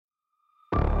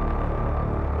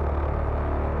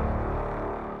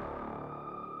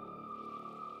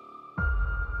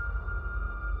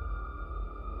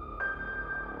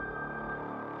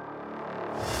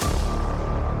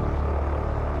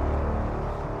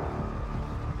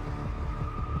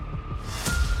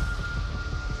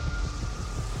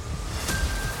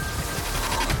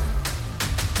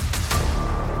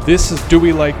This is Do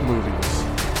We Like Movies?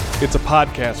 It's a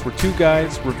podcast where two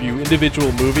guys review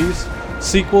individual movies,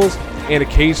 sequels, and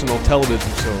occasional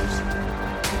television shows.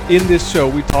 In this show,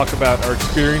 we talk about our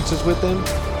experiences with them,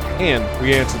 and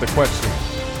we answer the question,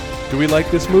 do we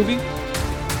like this movie?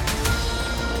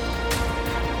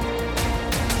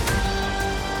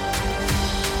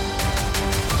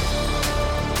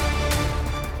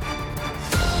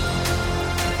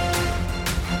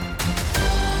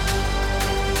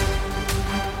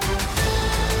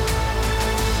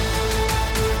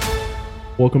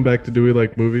 Welcome back to Do We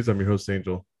Like Movies? I'm your host,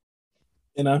 Angel.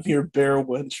 And I'm your Bear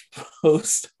Wench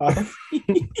host. All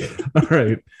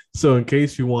right. So in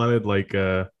case you wanted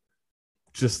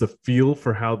just a feel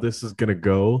for how this is going to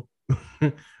go,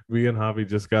 me and Javi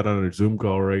just got on a Zoom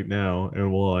call right now.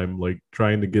 And while I'm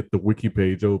trying to get the wiki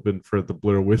page open for the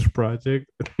Blair Witch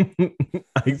Project,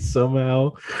 I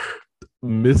somehow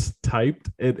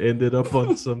mistyped and ended up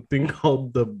on something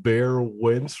called the Bear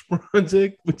Wench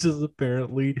Project, which is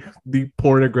apparently the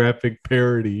pornographic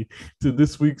parody to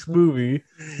this week's movie,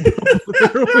 the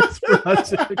Blair Witch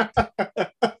Project.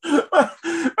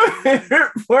 My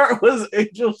favorite part was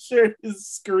Angel shared his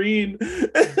screen, and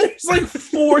there's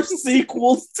 4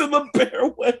 sequels to the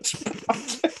Bear Wench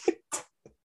Project.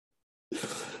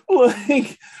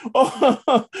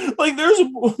 There's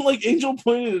Angel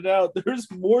pointed it out, there's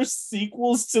more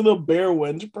sequels to the Blair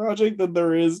Wench Project than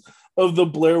there is of the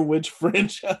Blair Witch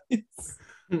franchise.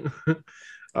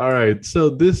 All right,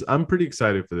 so I'm pretty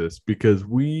excited for this because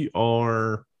we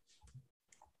are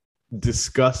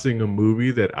discussing a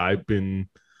movie that I've been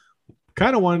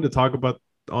kind of wanting to talk about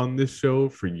on this show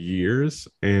for years,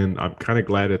 and I'm kind of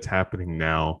glad it's happening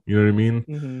now. You know what I mean?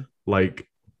 Mm-hmm.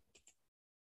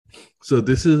 So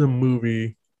this is a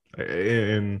movie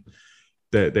and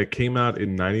that came out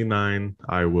in 99.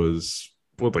 I was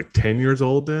 10 years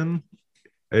old then,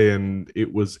 and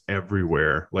it was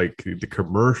everywhere. The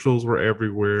commercials were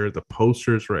everywhere, the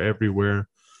posters were everywhere,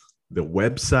 the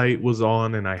website was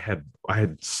on, and I had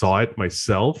saw it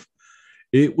myself.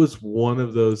 It was one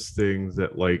of those things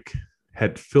that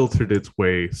had filtered its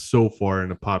way so far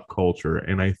into pop culture,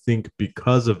 and I think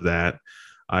because of that,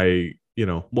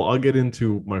 I'll get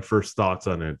into my first thoughts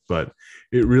on it, but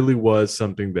it really was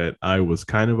something that I was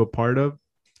kind of a part of.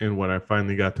 And when I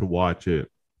finally got to watch it,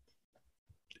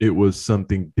 it was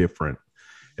something different.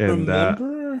 And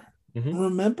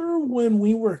remember when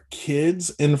we were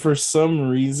kids and for some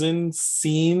reason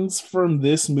scenes from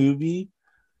this movie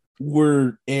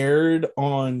were aired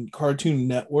on Cartoon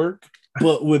Network,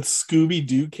 but with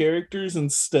Scooby-Doo characters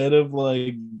instead of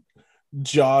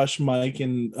Josh, Mike,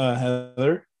 and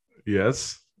Heather?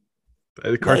 Yes.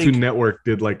 The Cartoon Network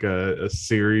did a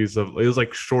series of, it was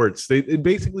shorts.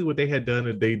 Basically what they had done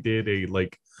is they did a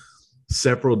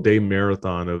several day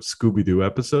marathon of Scooby-Doo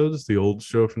episodes, the old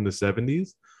show from the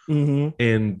 70s. Mm-hmm.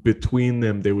 And between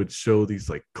them they would show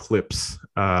these clips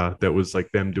that was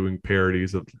them doing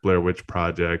parodies of the Blair Witch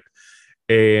Project,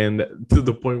 and to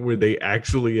the point where they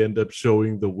actually end up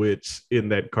showing the witch in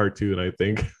that cartoon, I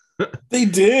think. They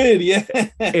did, yeah.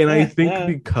 And I think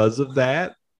because of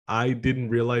that, I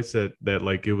didn't realize that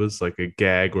it was a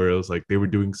gag where it was they were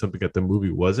doing something that the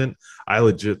movie wasn't. I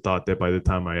legit thought that by the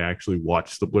time I actually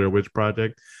watched the Blair Witch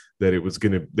Project, that it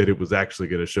was actually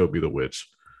gonna show me the witch.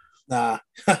 Nah,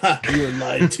 you were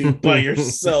lied to by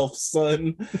yourself,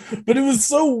 son. But it was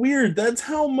so weird. That's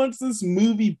how much this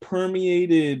movie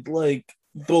permeated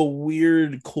the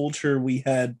weird culture we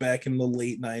had back in the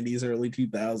late 90s, early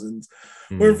 2000s,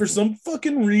 where for some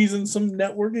fucking reason, some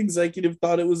network executive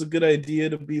thought it was a good idea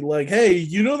to be hey,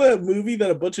 you know that movie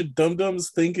that a bunch of dum-dums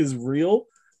think is real?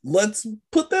 Let's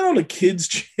put that on a kid's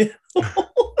channel.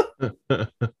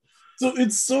 So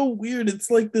it's so weird. It's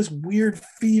this weird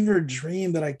fever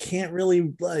dream that I can't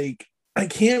really,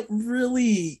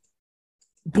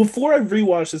 before I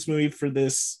rewatched this movie for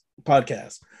this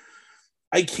podcast,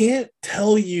 I can't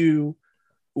tell you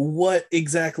what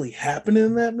exactly happened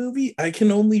in that movie. I can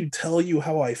only tell you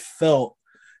how I felt.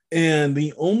 And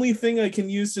the only thing I can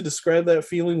use to describe that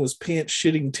feeling was pants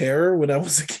shitting terror when I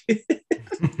was a kid.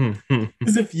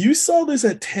 Because if you saw this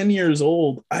at 10 years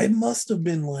old, I must have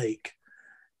been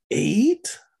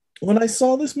 8 when I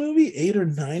saw this movie, 8 or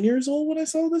 9 years old when I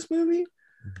saw this movie.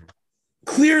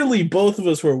 Clearly, both of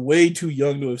us were way too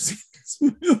young to have seen this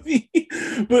movie,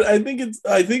 but I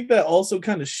think that also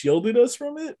kind of shielded us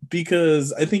from it,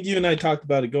 because I think you and I talked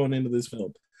about it going into this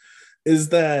film, is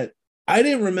that I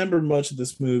didn't remember much of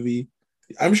this movie.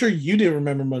 I'm sure you didn't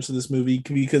remember much of this movie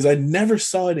because I never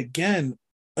saw it again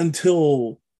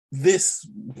until this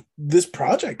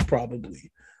project,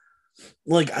 probably.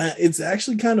 It's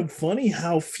actually kind of funny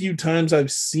how few times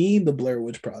I've seen the Blair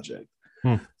Witch Project.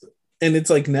 Hmm. And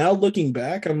it's like now looking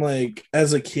back, I'm like,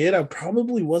 as a kid, I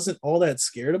probably wasn't all that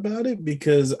scared about it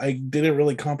because I didn't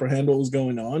really comprehend what was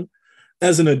going on.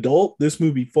 As an adult, this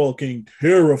movie fucking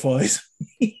terrifies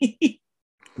me.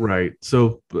 Right.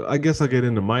 So I guess I'll get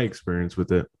into my experience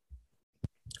with it.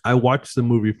 I watched the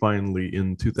movie finally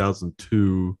in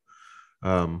 2002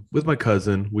 with my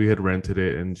cousin. We had rented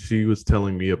it, and she was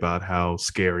telling me about how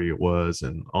scary it was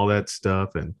and all that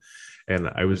stuff. And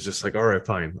I was just like, all right,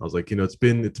 fine. I was like, it's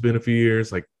been a few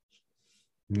years. Like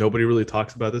nobody really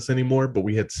talks about this anymore, but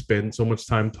we had spent so much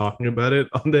time talking about it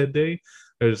on that day.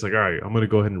 I was just like, all right, I'm gonna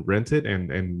go ahead and rent it,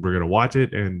 and we're gonna watch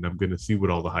it, and I'm gonna see what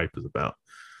all the hype is about.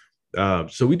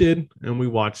 So we did, and we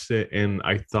watched it, and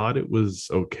I thought it was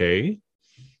okay.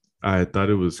 I thought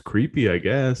it was creepy, I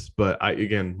guess, but I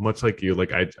again, much like you,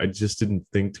 like I just didn't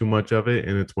think too much of it,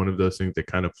 and it's one of those things that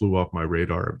kind of flew off my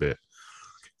radar a bit.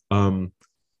 Um,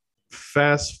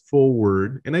 Fast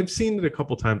forward, and I've seen it a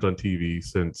couple times on TV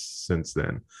since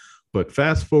then, but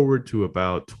fast forward to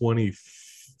about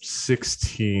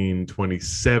 2016,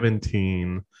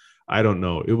 2017. I don't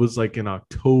know. It was like in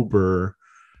October,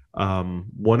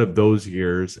 one of those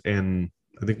years, and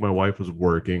I think my wife was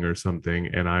working or something,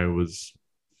 and I was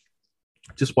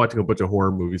just watching a bunch of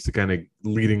horror movies to kind of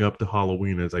leading up to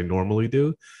Halloween as I normally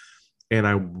do. And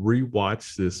I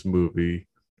rewatched this movie,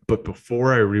 but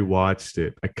before I rewatched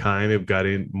it, I kind of got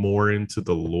in more into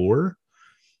the lore,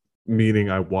 meaning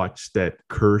I watched that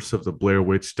Curse of the Blair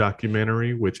Witch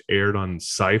documentary, which aired on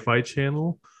Sci-Fi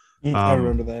Channel I um,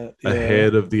 remember that. Yeah.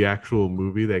 ahead of the actual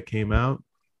movie that came out.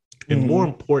 And more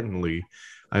Mm-hmm. importantly,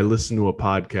 I listened to a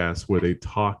podcast where they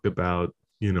talked about,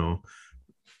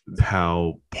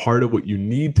 how part of what you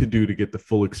need to do to get the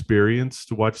full experience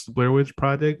to watch the Blair Witch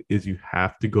Project is you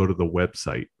have to go to the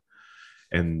website.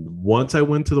 And once I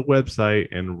went to the website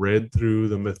and read through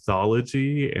the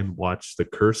mythology and watched The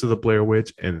Curse of the Blair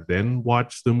Witch and then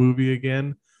watched the movie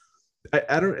again,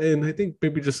 I don't, and I think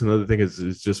maybe just another thing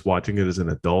is just watching it as an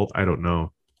adult. I don't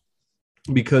know.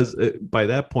 Because by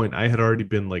that point, I had already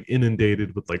been like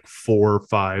inundated with like 4 or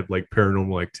 5 like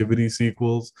paranormal activity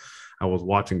sequels. I was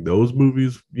watching those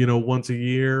movies, once a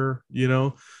year,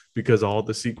 because all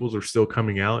the sequels are still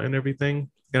coming out and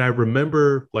everything. And I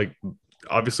remember like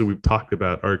obviously we've talked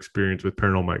about our experience with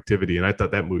paranormal activity, and I thought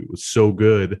that movie was so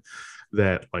good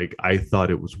that like I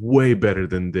thought it was way better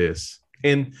than this.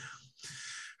 And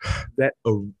that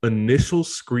initial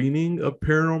screening of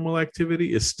paranormal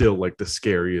activity is still like the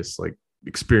scariest like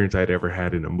experience I'd ever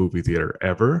had in a movie theater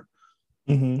ever.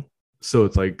 Mm-hmm. So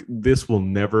it's like this will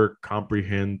never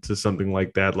comprehend to something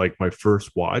like that, like my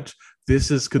first watch. This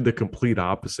is the complete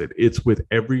opposite. It's with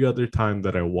every other time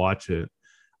that I watch it,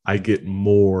 I get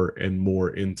more and more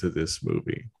into this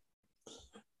movie.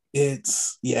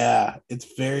 It's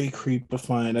very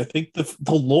creepifying. I think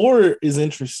the lore is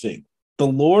interesting. The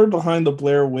lore behind the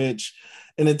Blair Witch,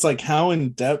 and it's like how in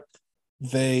depth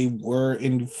they were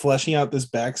in fleshing out this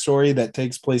backstory that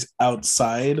takes place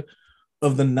outside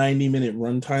of the 90-minute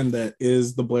runtime that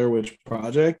is the Blair Witch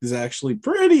Project is actually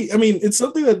pretty. I mean, it's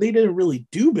something that they didn't really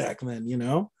do back then, you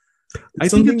know? I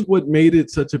It's think it's something. what made it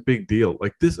such a big deal.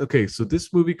 Like this, okay, so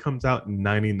this movie comes out in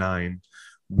 99.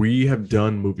 We have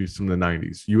done movies from the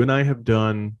 90s. You and I have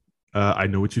done I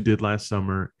Know What You Did Last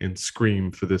Summer and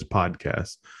Scream for this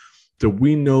podcast. So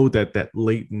we know that that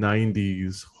late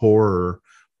 90s horror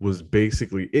was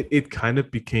basically it kind of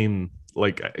became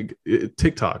like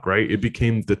TikTok, right? It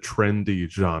became the trendy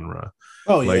genre.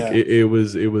 Oh Like yeah. it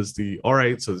was the all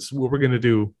right, so this is what we're gonna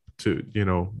do to,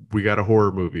 we got a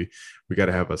horror movie. We got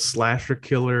to have a slasher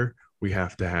killer. We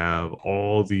have to have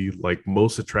all the like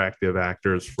most attractive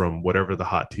actors from whatever the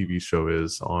hot TV show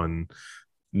is on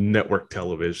network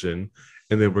television.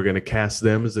 And then we're going to cast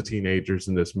them as the teenagers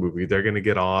in this movie. They're going to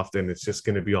get off, and it's just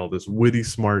going to be all this witty,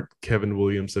 smart Kevin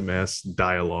Williamson mess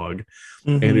dialogue.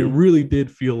 And it Mm-hmm. really did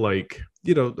feel like,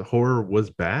 the horror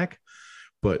was back,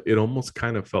 but it almost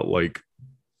kind of felt like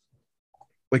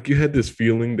you had this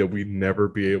feeling that we'd never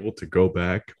be able to go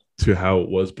back to how it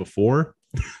was before.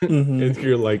 Mm-hmm. And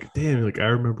you're like, damn, like I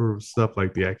remember stuff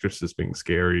like The Exorcist being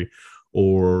scary,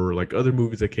 or like other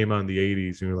movies that came out in the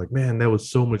 80s. And you're like, man, that was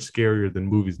so much scarier than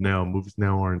movies now. Movies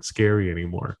now aren't scary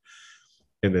anymore.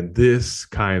 And then this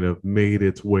kind of made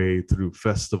its way through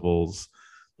festivals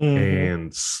Mm-hmm.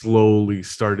 and slowly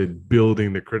started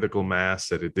building the critical mass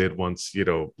that it did once,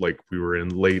 like we were in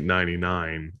late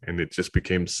 99, and it just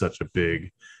became such a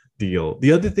big deal.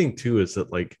 The other thing too is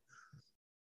that like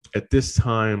at this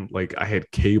time, like I had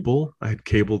cable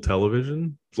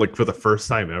television like for the first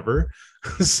time ever.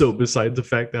 So besides the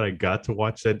fact that I got to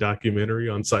watch that documentary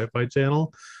on Sci-Fi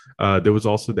Channel, there was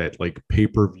also that like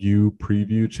pay-per-view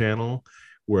preview channel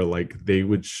where like they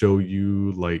would show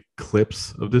you like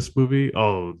clips of this movie.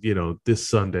 Oh, this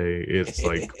Sunday it's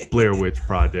like Blair Witch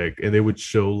Project, and they would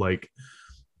show like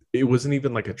it wasn't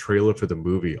even like a trailer for the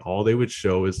movie. All they would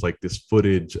show is like this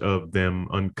footage of them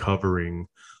uncovering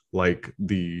like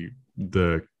the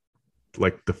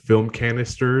like the film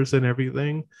canisters and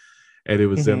everything, and it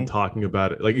was them talking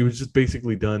about it. Like it was just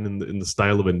basically done in the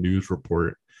style of a news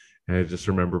report, and I just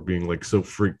remember being like so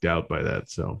freaked out by that.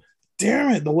 So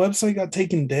damn it, the website got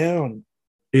taken down.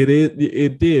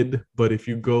 it did, but if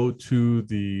you go to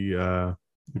the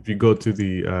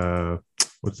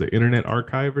what's the Internet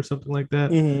Archive or something like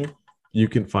that, you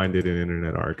can find it in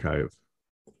Internet Archive.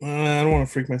 I don't want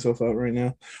to freak myself out right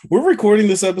now. We're recording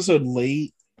this episode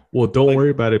late. Well, don't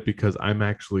worry about it, because I'm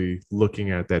actually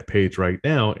looking at that page right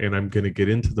now, and I'm going to get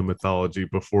into the mythology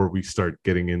before we start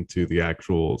getting into the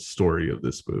actual story of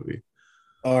this movie.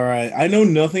 All right. I know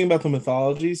nothing about the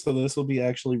mythology, so this will be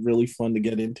actually really fun to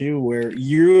get into, where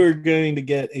you're going to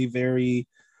get a very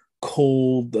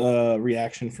cold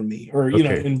reaction from me. Or,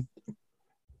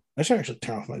 I should actually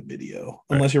turn off my video,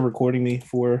 unless you're recording me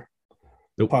for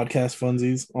podcast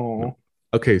funsies. Oh.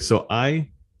 Okay, so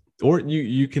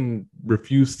you can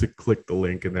refuse to click the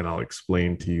link, and then I'll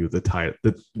explain to you the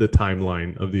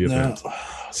timeline of the event. No.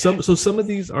 Some of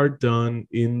these are done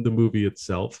in the movie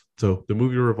itself. So the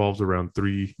movie revolves around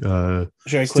three.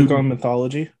 Should I click on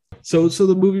mythology? So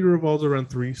the movie revolves around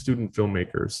three student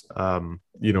filmmakers.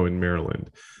 In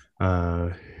Maryland,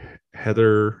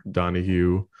 Heather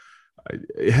Donahue.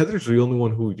 Heather's the only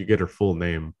one who you get her full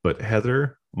name, but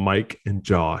Heather, Mike, and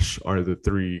Josh are the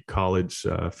three college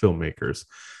filmmakers.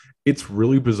 It's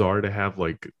really bizarre to have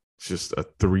like just a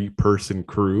 3-person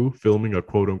crew filming a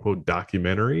quote unquote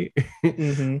documentary.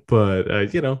 But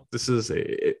this is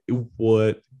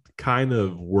what kind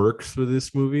of works for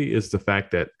this movie is the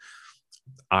fact that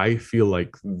I feel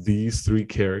like these three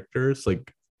characters,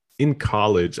 like in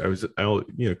college,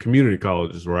 community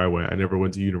college is where I went. I never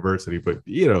went to university, but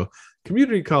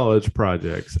community college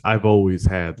projects, I've always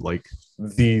had like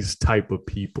these type of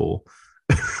people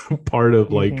part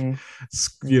of like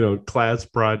class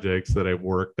projects that I've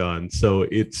worked on. So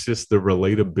it's just the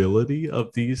relatability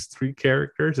of these three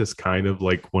characters is kind of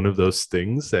like one of those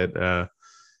things that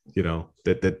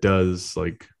that does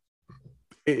like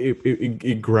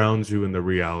it grounds you in the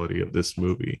reality of this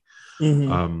movie.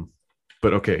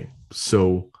 But okay,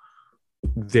 so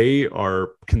they are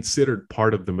considered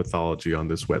part of the mythology on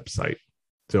this website.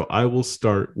 So I will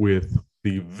start with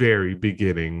the very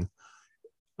beginning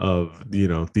of the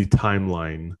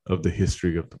timeline of the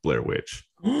history of the Blair Witch.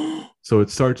 So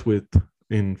it starts with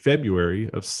in February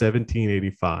of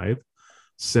 1785,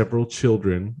 several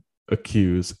children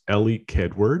accuse Ellie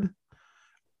Kedward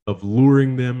of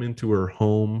luring them into her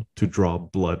home to draw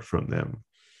blood from them.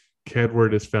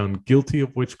 Kedward is found guilty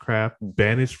of witchcraft,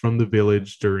 banished from the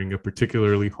village during a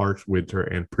particularly harsh winter,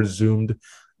 and presumed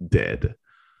dead.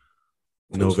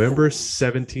 November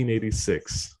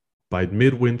 1786. By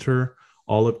midwinter,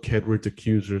 all of Kedward's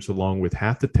accusers, along with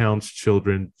half the town's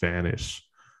children, vanish.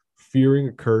 Fearing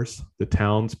a curse, the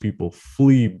townspeople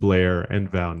flee Blair and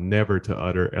vow never to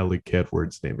utter Ellie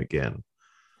Kedward's name again.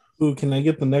 Ooh, can I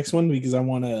get the next one? Because I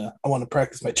want to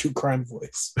practice my true crime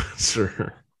voice.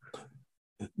 Sure.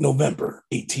 November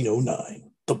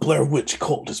 1809. The Blair Witch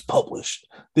Cult is published.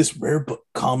 This rare book,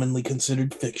 commonly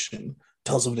considered fiction,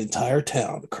 tells of an entire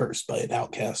town cursed by an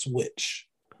outcast witch.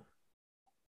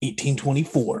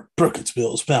 1824.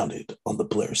 Burkittsville is founded on the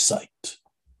Blair site.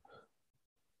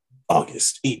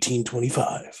 August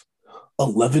 1825.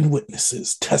 11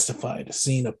 witnesses testified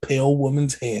seeing a pale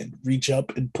woman's hand reach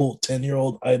up and pull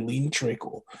 10-year-old Eileen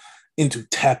Trickle into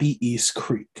Tappy East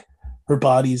Creek. Her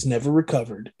body is never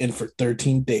recovered, and for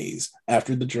 13 days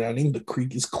after the drowning, the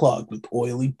creek is clogged with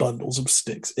oily bundles of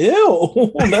sticks.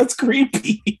 Ew, that's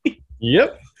creepy.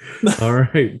 Yep. All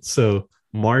right. So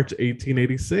March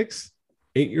 1886,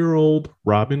 8-year-old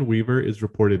Robin Weaver is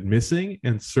reported missing,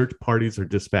 and search parties are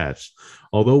dispatched.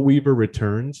 Although Weaver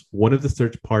returns, one of the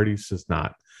search parties does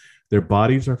not. Their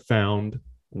bodies are found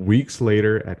weeks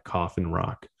later at Coffin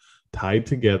Rock, tied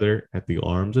together at the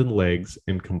arms and legs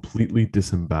and completely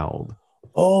disemboweled.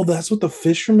 Oh, that's what the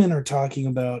fishermen are talking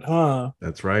about, huh?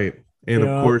 That's right. And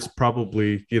of course,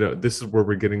 probably, this is where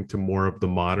we're getting to more of the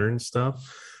modern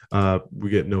stuff. We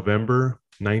get November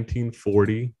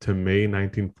 1940 to May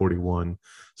 1941.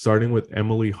 Starting with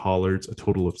Emily Hollards, a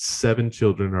total of 7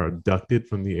 children are abducted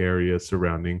from the area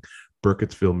surrounding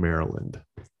Burkittsville, Maryland.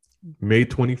 May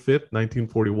 25th,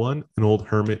 1941, an old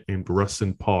hermit named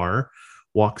Rustin Parr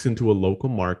walks into a local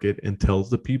market and tells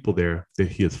the people there that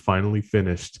he has finally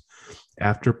finished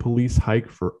After police hike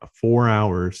for 4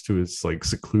 hours to his like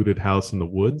secluded house in the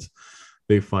woods,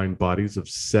 they find bodies of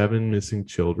 7 missing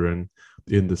children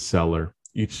in the cellar.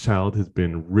 Each child has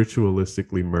been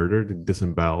ritualistically murdered and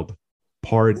disemboweled.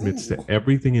 Parr admits to Ooh.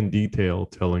 everything in detail,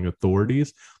 telling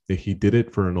authorities that he did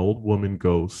it for an old woman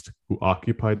ghost who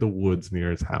occupied the woods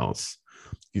near his house.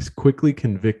 He's quickly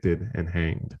convicted and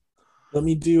hanged. Let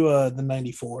me do the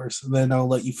 94s, and then I'll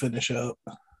let you finish up.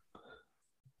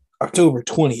 October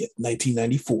 20th,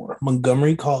 1994,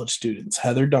 Montgomery College students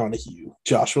Heather Donahue,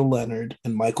 Joshua Leonard,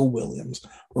 and Michael Williams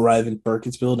arrive in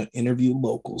Burkittsville to interview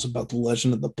locals about the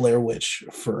legend of the Blair Witch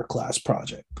for a class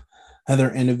project.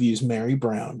 Heather interviews Mary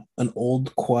Brown, an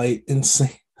old, quite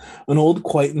insane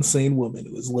woman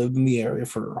who has lived in the area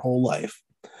for her whole life.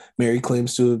 Mary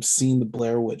claims to have seen the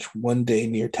Blair Witch one day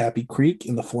near Tappy Creek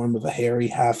in the form of a hairy,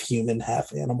 half-human,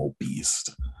 half-animal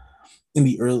beast.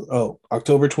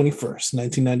 October 21st,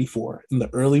 1994, in the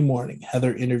early morning,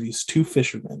 Heather interviews 2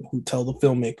 fishermen who tell the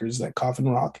filmmakers that Coffin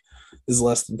Rock is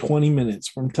less than 20 minutes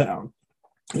from town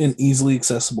and easily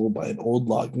accessible by an old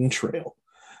logging trail.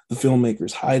 The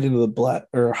filmmakers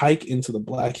hike into the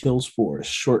Black Hills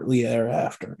Forest shortly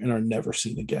thereafter and are never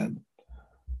seen again.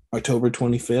 October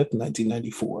 25th,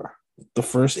 1994, the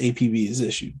first APB is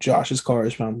issued. Josh's car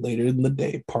is found later in the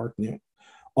day parked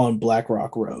on Black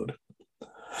Rock Road.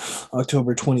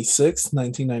 October 26,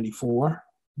 1994,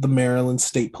 the Maryland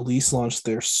State Police launched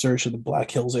their search of the Black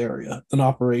Hills area, an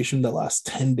operation that lasts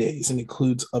 10 days and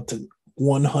includes up to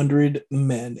 100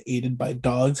 men aided by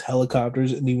dogs,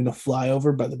 helicopters, and even a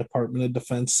flyover by the Department of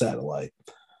Defense satellite.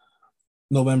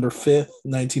 November 5th,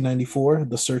 1994,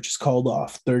 the search is called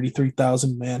off.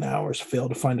 33,000 man-hours fail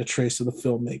to find a trace of the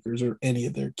filmmakers or any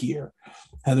of their gear.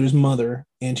 Heather's mother,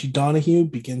 Angie Donahue,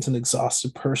 begins an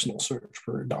exhaustive personal search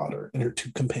for her daughter and her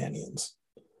 2 companions.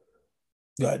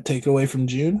 Go ahead, take it away from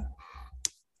June.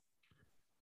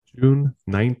 June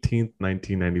 19th,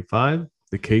 1995,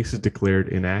 the case is declared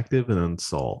inactive and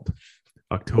unsolved.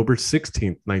 October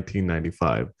 16th,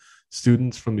 1995,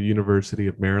 students from the University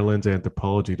of Maryland's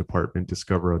anthropology department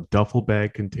discover a duffel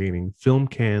bag containing film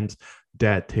cans,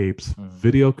 DAT tapes,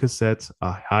 video cassettes,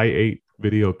 a Hi8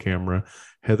 video camera,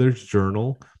 Heather's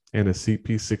journal, and a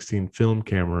CP16 film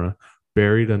camera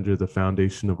buried under the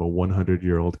foundation of a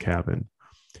 100-year-old cabin.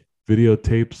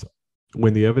 Videotapes.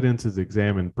 When the evidence is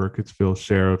examined, Burkittsville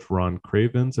Sheriff Ron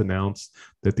Cravens announced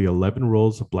that the 11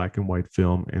 rolls of black and white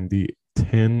film and the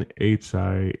 10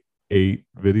 Hi8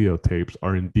 videotapes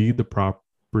are indeed the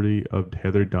property of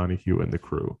Heather Donahue and the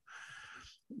crew.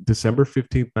 December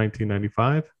 15th,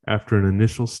 1995, after an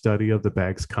initial study of the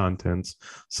bag's contents,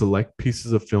 select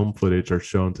pieces of film footage are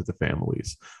shown to the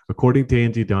families. According to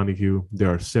Angie Donahue, there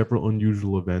are several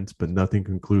unusual events, but nothing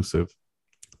conclusive.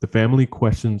 The family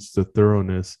questions the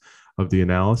thoroughness of the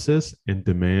analysis and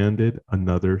demanded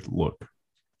another look.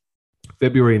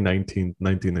 February 19th,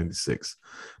 1996,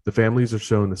 the families are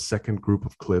shown a second group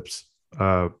of clips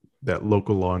that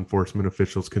local law enforcement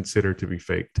officials consider to be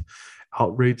faked.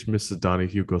 Outraged, Mrs.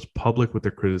 Donahue goes public with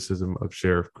their criticism of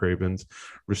Sheriff Cravens,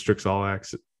 restricts all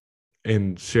access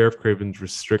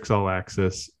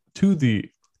to the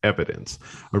evidence,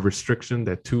 a restriction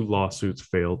that 2 lawsuits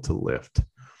failed to lift.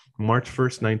 March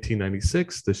 1st,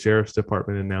 1996, the Sheriff's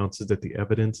Department announces that the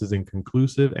evidence is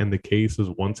inconclusive and the case is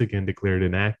once again declared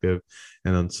inactive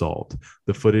and unsolved.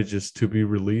 The footage is to be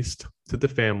released to the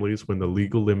families when the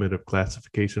legal limit of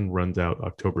classification runs out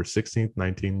October 16th,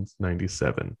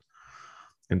 1997.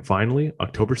 And finally,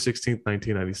 October 16th,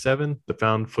 1997, the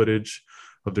found footage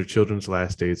of their children's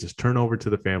last days is turned over to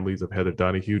the families of Heather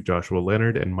Donahue, Joshua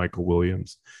Leonard, and Michael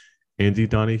Williams. Angie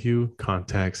Donahue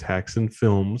contacts Haxon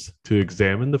Films to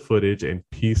examine the footage and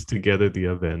piece together the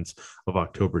events of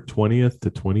October 20th to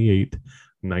 28th,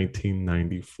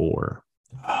 1994.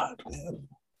 God, man.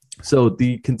 So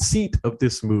the conceit of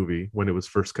this movie when it was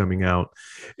first coming out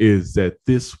is that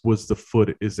this was the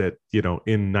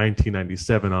in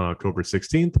 1997 on October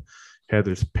 16th,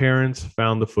 Heather's parents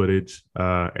found the footage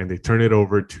and they turned it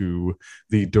over to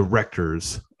the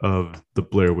directors of the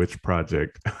Blair Witch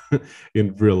Project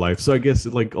in real life. So I guess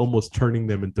like almost turning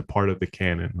them into part of the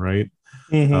canon, right?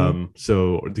 Mm-hmm.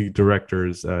 So the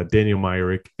directors, Daniel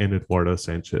Myrick and Eduardo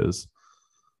Sanchez.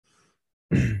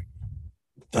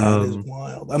 That is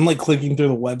wild. I'm like clicking through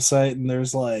the website and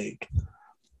there's like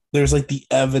the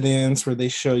evidence where they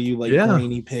show you like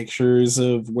grainy pictures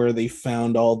of where they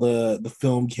found all the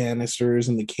film canisters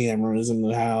and the cameras in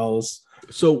the house.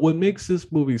 So what makes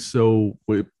this movie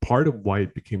part of why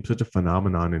it became such a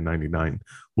phenomenon in 99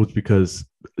 was because,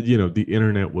 the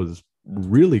internet was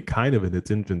really kind of in its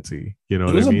infancy. You know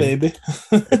It what I was a mean? baby.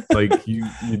 Like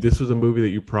this was a movie that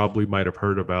you probably might have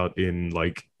heard about in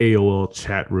like AOL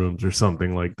chat rooms or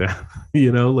something like that.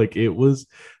 You know, like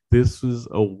this was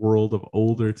a world of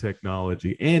older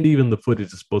technology, and even the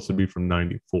footage is supposed to be from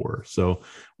 94. So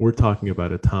we're talking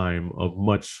about a time of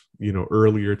much,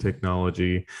 earlier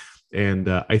technology. And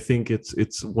I think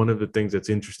it's one of the things that's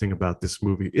interesting about this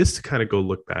movie is to kind of go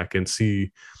look back and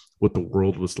see what the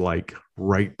world was like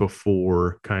right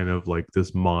before kind of like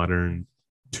this modern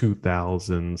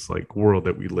 2000s like world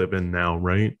that we live in now,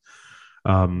 right?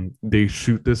 They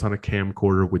shoot this on a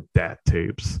camcorder with DAT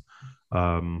tapes.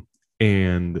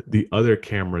 And the other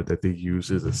camera that they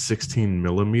use is a 16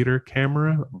 millimeter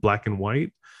camera, black and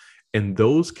white. And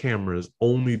those cameras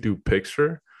only do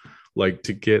picture. Like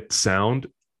to get sound,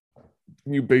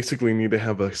 you basically need to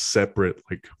have a separate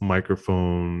like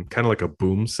microphone, kind of like a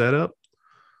boom setup.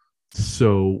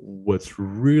 So what's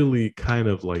really kind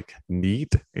of like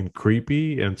neat and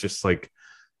creepy and just like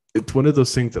it's one of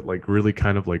those things that like really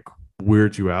kind of like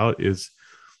weirds you out is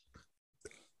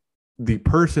the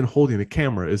person holding the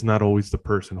camera is not always the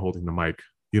person holding the mic.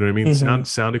 You know what I mean? Hmm.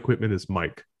 Sound equipment is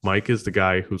Mike. Mike is the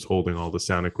guy who's holding all the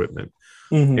sound equipment.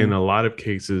 In Hmm. a lot of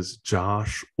cases,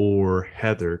 Josh or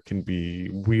Heather can be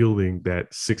wielding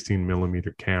that 16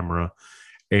 millimeter camera,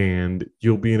 and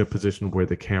you'll be in a position where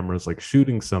the camera is like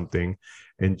shooting something,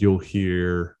 and you'll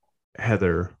hear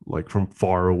Heather like from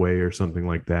far away or something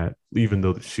like that, even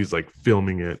though she's like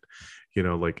filming it.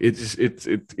 Like it just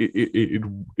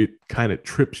it kind of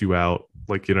trips you out.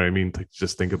 Like, you know what I mean? To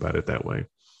just think about it that way.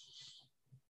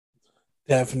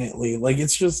 Definitely. Like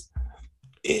it's just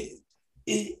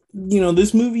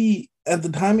this movie at the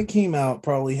time it came out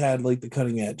probably had like the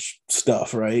cutting edge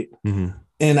stuff, right? Mm-hmm.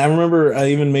 And I remember I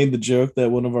even made the joke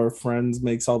that one of our friends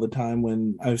makes all the time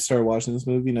when I started watching this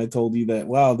movie, and I told you that,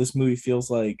 wow, this movie feels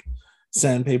like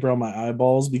sandpaper on my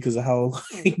eyeballs because of how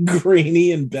like,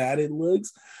 grainy and bad it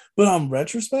looks. But on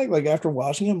retrospect, like after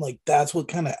watching it, I'm like, that's what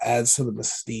kind of adds to the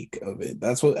mystique of it.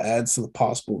 That's what adds to the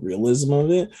possible realism of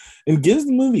it and gives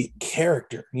the movie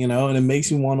character, and it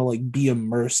makes you want to like be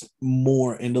immersed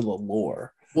more into the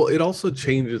lore. Well, it also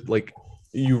changes, like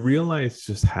you realize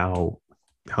just how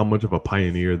much of a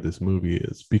pioneer this movie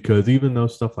is, because even though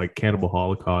stuff like Cannibal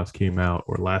Holocaust came out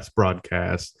or Last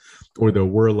Broadcast, or there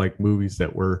were like movies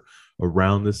that were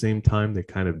around the same time that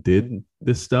kind of did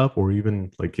this stuff, or even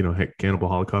like, Cannibal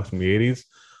Holocaust from the 80s,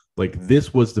 like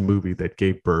this was the movie that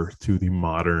gave birth to the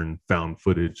modern found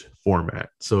footage format.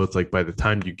 So it's like by the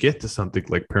time you get to something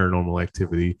like Paranormal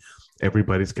Activity,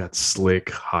 everybody's got slick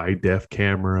high def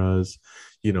cameras.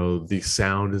 The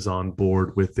sound is on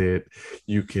board with it.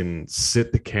 You can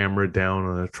sit the camera down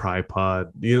on a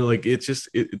tripod. Like it's just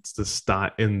it's the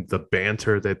style and the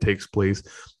banter that takes place.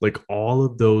 Like all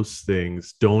of those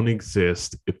things don't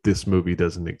exist if this movie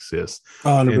doesn't exist.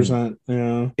 and 100%.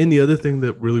 Yeah. and the other thing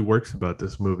that really works about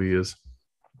this movie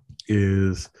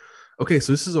is okay,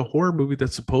 so this is a horror movie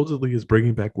that supposedly is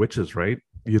bringing back witches, right?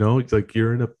 It's like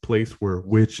you're in a place where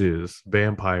witches,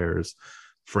 vampires,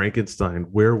 Frankenstein,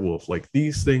 werewolf, like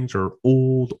these things are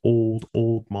old, old,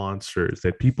 old monsters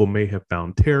that people may have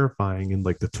found terrifying in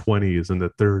like the 20s and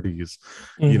the 30s,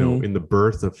 Hmm. in the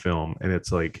birth of film. And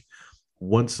it's like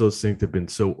once those things have been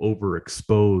so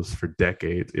overexposed for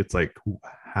decades, it's like,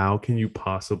 how can you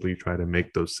possibly try to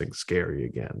make those things scary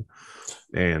again?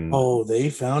 And Oh, they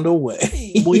found a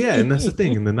way. well, yeah, and that's the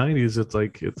thing. In the 90s, it's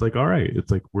like, all right,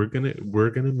 it's like we're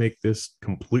gonna make this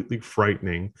completely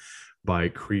frightening by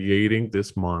creating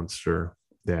this monster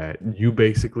that you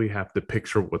basically have to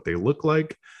picture what they look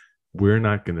like. We're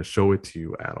not gonna show it to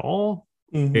you at all.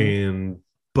 Hmm. And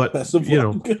but Best of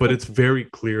luck. but it's very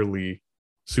clearly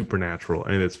supernatural,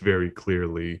 and it's very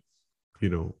clearly, you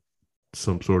know,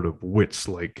 some sort of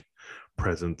witch-like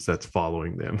presence that's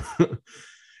following them.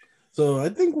 So I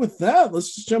think with that,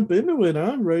 let's just jump into it.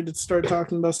 I'm ready to start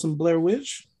talking about some Blair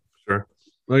Witch. Sure.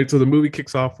 All right, so the movie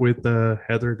kicks off with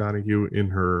Heather Donahue in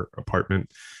her apartment.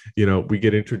 We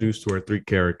get introduced to our three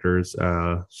characters.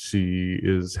 She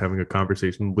is having a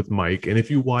conversation with Mike, and if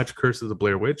you watch Curse of the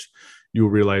Blair Witch, you'll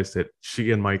realize that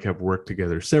she and Mike have worked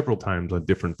together several times on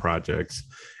different projects.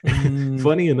 Mm,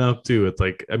 Funny enough, too, it's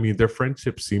like, I mean, their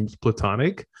friendship seems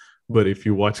platonic, but if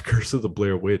you watch Curse of the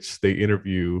Blair Witch, they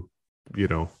interview,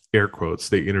 air quotes,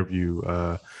 they interview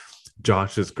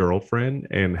Josh's girlfriend,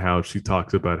 and how she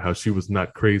talks about how she was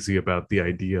not crazy about the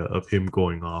idea of him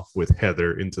going off with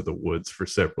Heather into the woods for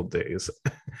several days.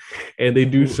 And they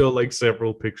do show like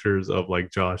several pictures of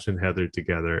like Josh and Heather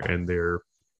together, and they're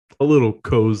a little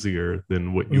cozier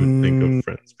than what you would think of mm.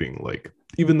 friends being like,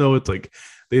 even though it's like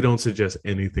they don't suggest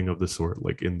anything of the sort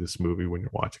like in this movie when you're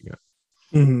watching it.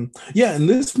 Yeah, in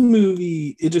this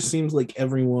movie, it just seems like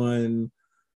everyone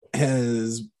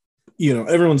has,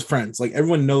 everyone's friends. Like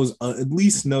everyone knows, at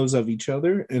least knows of each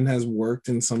other and has worked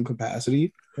in some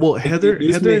capacity. Well, Like it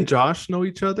is Heather and made. Josh know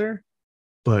each other,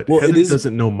 but Well, it Heather is.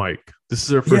 doesn't know Mike. This is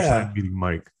her first Yeah, time meeting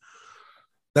Mike.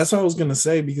 that's what I was gonna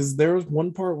say, because there was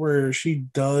one part where she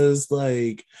does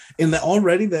like, and that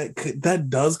already that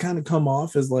does kind of come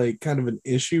off as like kind of an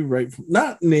issue, right?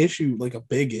 Not an issue like a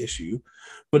big issue,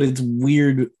 but it's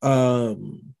weird.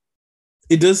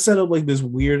 It does set up like this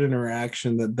weird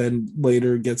interaction that then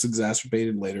later gets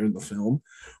exacerbated later in the film,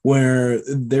 where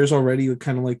there's already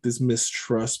kind of like this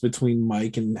mistrust between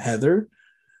Mike and Heather,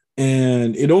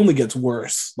 and it only gets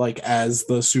worse like as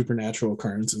the supernatural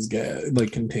occurrences get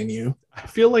like continue. I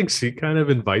feel like she kind of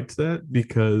invites that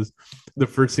because the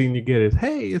first scene you get is,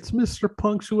 "Hey, it's Mr.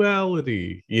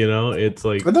 Punctuality." It's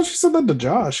like, I thought she said that to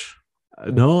Josh.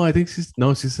 no, I think she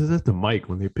says that to Mike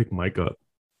when they pick Mike up.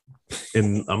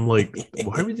 And I'm like,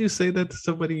 why would you say that to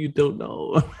somebody you don't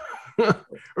know?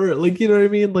 Or like, you know what I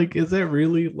mean? Like, is that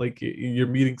really like you're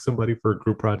meeting somebody for a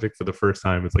group project for the first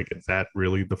time? It's like, is that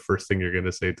really the first thing you're gonna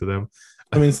say to them?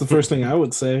 I mean, it's the first thing I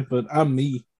would say, but I'm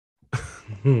me.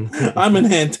 I'm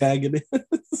an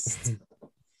antagonist.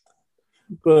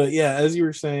 But yeah, as you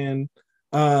were saying,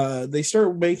 they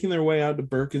start making their way out to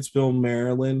Burkittsville,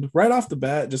 Maryland. Right off the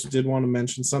bat, just did want to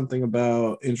mention something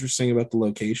about interesting about the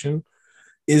location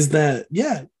is that,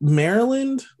 yeah,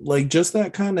 Maryland, like just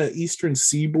that kind of eastern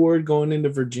seaboard going into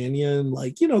Virginia, and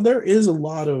like, there is a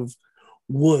lot of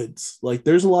woods. Like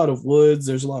there's a lot of woods,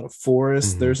 there's a lot of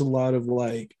forests, Mhm. there's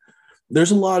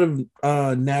a lot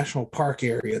of national park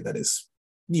area that is,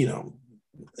 you know,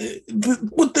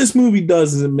 what this movie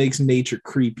does is it makes nature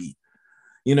creepy.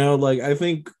 Like I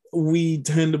think we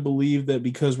tend to believe that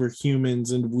because we're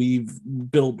humans and we've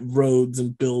built roads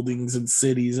and buildings and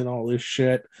cities and all this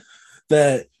shit,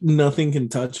 that nothing can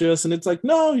touch us. And it's like,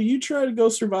 no, you try to go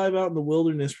survive out in the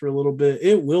wilderness for a little bit,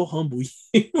 it will humble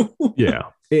you. Yeah.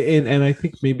 And I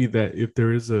think maybe that if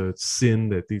there is a sin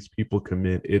that these people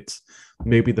commit, it's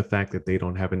maybe the fact that they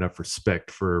don't have enough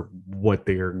respect for what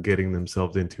they are getting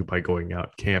themselves into by going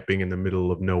out camping in the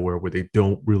middle of nowhere where they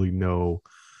don't really know,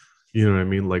 you know what I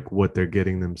mean, like what they're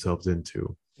getting themselves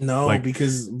into. No, Like,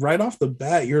 because right off the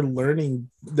bat, you're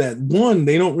learning that one,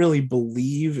 they don't really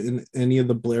believe in any of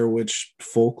the Blair Witch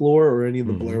folklore or any of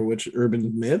the Blair mhm. Witch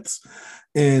urban myths.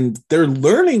 And they're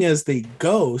learning as they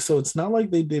go. So it's not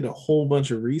like they did a whole bunch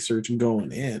of research and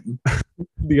going in.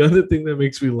 The other thing that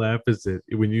makes me laugh is that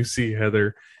when you see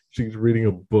Heather, she's reading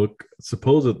a book,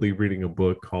 supposedly reading a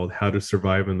book called How to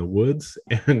Survive in the Woods.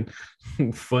 And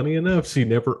funny enough, she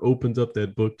never opens up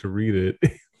that book to read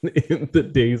it in the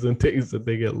days and days that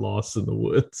they get lost in the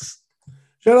woods.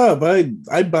 Shut up.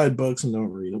 I buy books and don't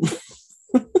read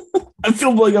them. I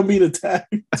feel like I'm being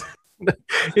attacked.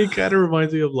 It kind of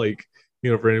reminds me of like,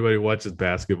 for anybody who watches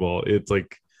basketball, it's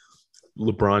like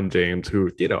LeBron James,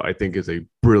 who I think is a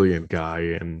brilliant guy,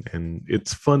 and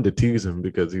it's fun to tease him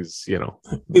because he's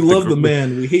We love the the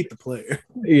man. We hate the player.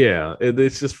 yeah,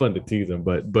 it's just fun to tease him.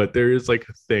 But there is like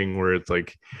a thing where it's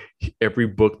like every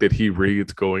book that he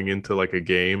reads going into like a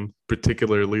game,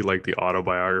 particularly like the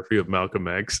autobiography of Malcolm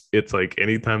X, it's like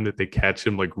anytime that they catch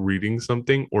him like reading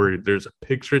something or there's a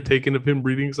picture taken of him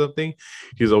reading something,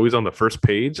 he's always on the first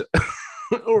page.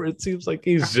 Or it seems like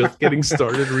he's just getting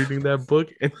started reading that book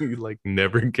and he like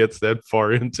never gets that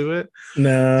far into it.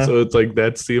 Nah, So it's like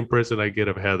that's the impression I get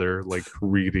of Heather, like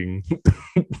reading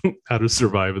How to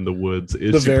Survive in the Woods. the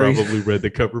Is she very probably read the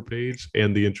cover page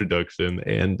and the introduction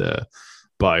and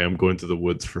bye, I'm going to the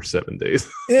woods for 7 days.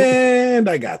 and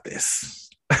I got this.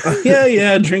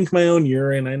 Yeah, drink my own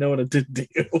urine. I know what to do.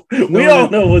 We No, all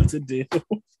know what to do.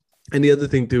 and the other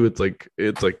thing too, it's like,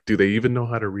 do they even know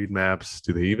how to read maps?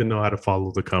 Do they even know how to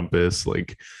follow the compass?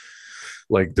 Like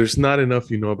there's not enough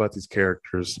about these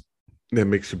characters that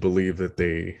makes you believe that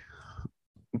they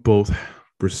both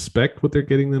respect what they're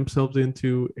getting themselves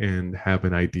into and have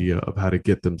an idea of how to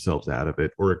get themselves out of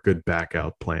it or a good back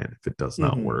out plan if it does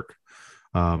not Mhm. work.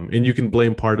 And you can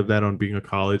blame part of that on being a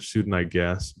college student, I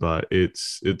guess, but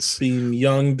it's Being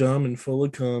young, dumb, and full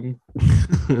of cum.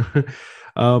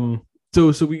 um so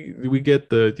we get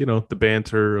the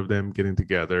banter of them getting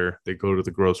together. They go to the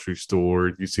grocery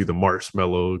store. You see the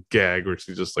marshmallow gag where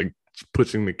she's just like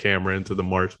pushing the camera into the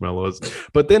marshmallows.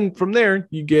 But then from there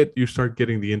you start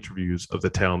getting the interviews of the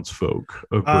townsfolk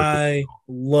of Burkett. I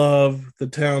love the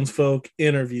townsfolk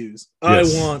interviews. I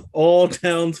Yes. want all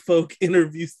townsfolk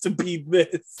interviews to be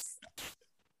this.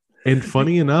 And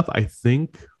funny enough, I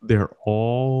think they're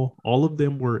all of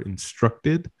them were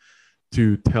instructed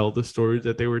to tell the stories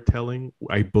that they were telling,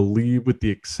 I believe, with the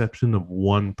exception of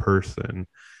one person.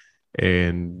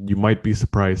 And you might be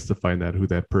surprised to find out who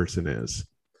that person is.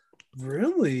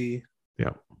 Really?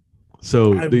 Yeah.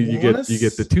 So I you want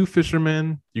get the to. two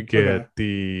fishermen, you get Okay.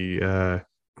 the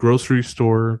grocery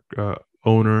store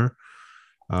owner.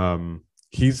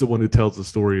 He's the one who tells the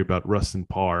story about Rustin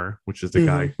Parr, which is the Hmm.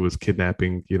 guy who was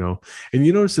kidnapping, and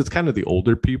you notice it's kind of the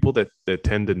older people that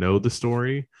tend to know the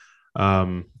story.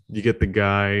 You get the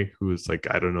guy who's like,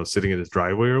 I don't know, sitting in his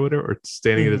driveway or whatever, or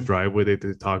standing in his Hmm. driveway. They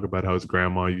talk about how his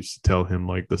grandma used to tell him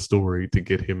like the story to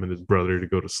get him and his brother to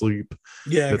go to sleep.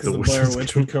 Yeah, That because the the witch Blair was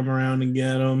Witch would coming. come around and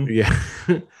get them. Yeah.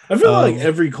 I feel like um,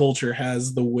 every culture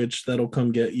has the witch that'll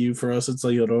come get you. For us, it's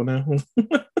La Llorona.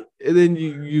 and then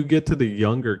you get to the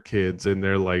younger kids and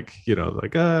they're like,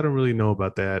 like, "Oh, I don't really know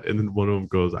about that." And then one of them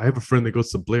goes, "I have a friend that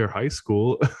goes to Blair High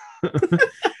School."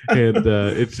 And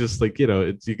it's just like,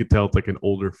 it's, you could tell it's like an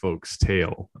older folks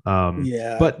tale.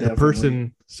 Yeah, But the definitely.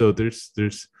 person, so there's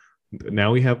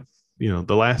now we have,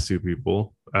 the last two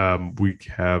people. We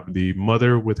have the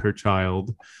mother with her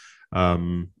child,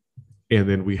 um and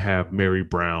then we have Mary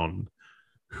Brown,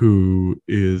 who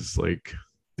is like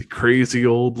the crazy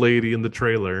old lady in the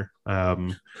trailer.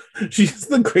 She's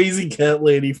the crazy cat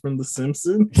lady from The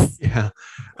Simpsons. Yeah.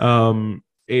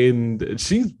 And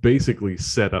she's basically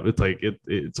set up. It's like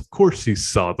it's of course she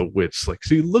saw the witch. Like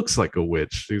she looks like a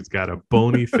witch. She's got a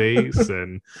bony face,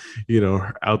 and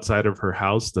outside of her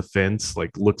house, the fence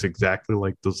like looks exactly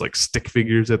like those like stick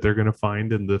figures that they're gonna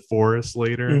find in the forest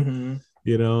later. Hmm.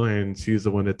 And she's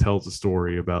the one that tells the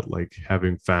story about like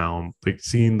having found, like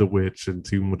seeing the witch and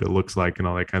seeing what it looks like and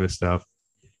all that kind of stuff,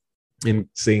 and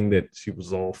seeing that she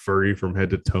was all furry from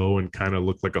head to toe and kind of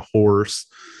looked like a horse,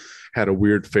 had a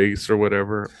weird face or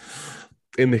whatever.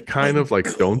 And they kind Like of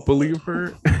like don't believe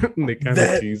her. And they kind of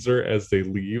that, tease her as they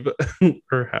leave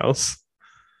her house.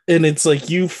 and it's like,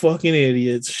 you fucking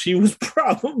idiots. She was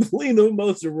probably the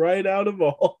most right out of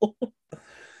all.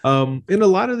 And a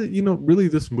lot of the, really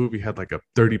this movie had like a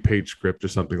 30-page script or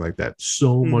something like that.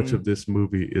 So much Mhm. of this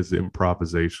movie is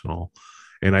improvisational.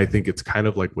 And I think it's kind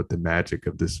of like what the magic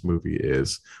of this movie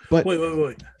is. But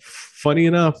Wait. funny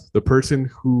enough, the person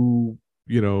who,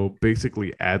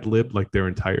 basically ad-libbed like their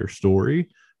entire story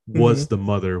was Mhm. the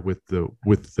mother with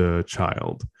the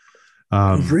child.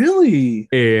 Um, Really?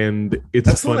 and it's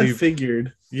That's what I funny.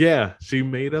 figured. Yeah, she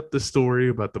made up the story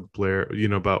about the Blair,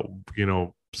 about,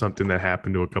 something that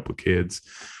happened to a couple kids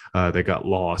that got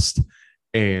lost.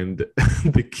 And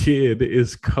the kid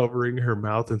is covering her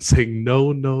mouth and saying,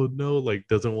 no, no, no, like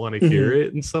doesn't want to hear Mhm.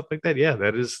 it and stuff like that. Yeah,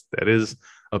 that is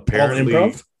All apparently,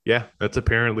 improv? yeah, that's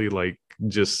apparently like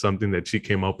just something that she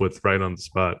came up with right on the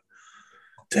spot.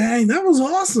 Dang, that was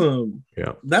awesome.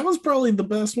 Yeah. That was probably the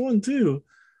best one too.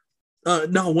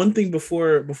 No, one thing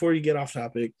before you get off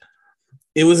topic,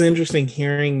 it was interesting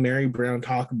hearing Mary Brown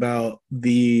talking about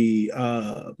the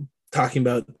what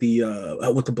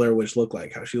the Blair Witch looked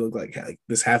like, how she looked like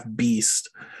this half beast,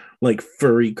 like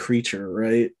furry creature,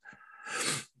 right?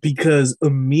 Because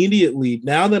immediately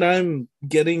now that I'm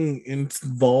getting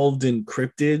involved in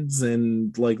cryptids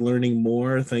and like learning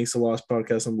more, thanks to Lost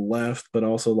Podcast on the Left, but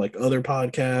also like other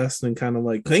podcasts and kind of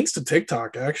like thanks to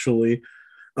TikTok, actually.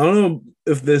 I don't know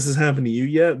if this has happened to you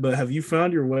yet, but have you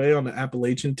found your way on the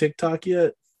Appalachian TikTok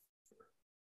yet?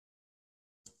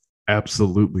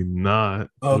 Absolutely not.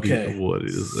 Okay. What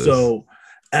is this? So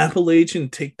Appalachian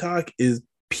TikTok is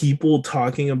people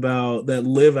talking about that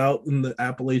live out in the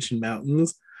Appalachian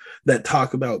Mountains that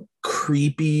talk about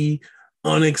creepy,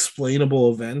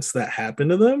 unexplainable events that happen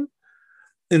to them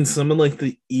and some of like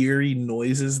the eerie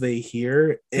noises they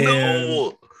hear. And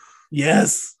No.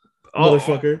 yes, Oh.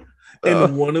 motherfucker.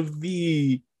 And one of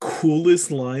the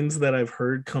coolest lines that I've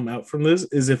heard come out from this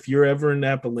is if you're ever in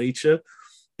Appalachia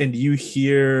and you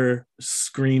hear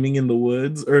screaming in the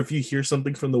woods, or if you hear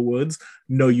something from the woods,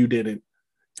 no, you didn't.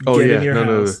 Oh Get in yeah, your no,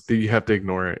 no, house. you have to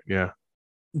ignore it. Yeah.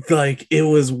 Like it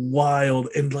was wild.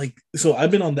 And like, so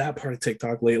I've been on that part of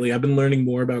TikTok lately. I've been learning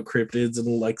more about cryptids and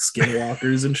like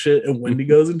skinwalkers and shit and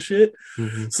wendigos and shit.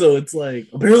 Mhm. So it's like,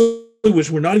 apparently,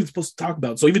 which we're not even supposed to talk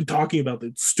about. So even talking about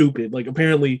it's stupid. Like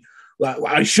apparently,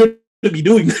 I shouldn't be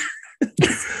doing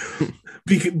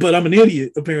but I'm an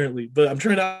idiot apparently. But I'm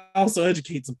trying to also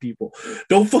educate some people.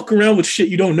 Don't fuck around with shit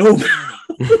you don't know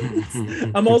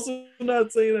about. I'm also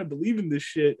not saying I believe in this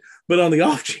shit, but on the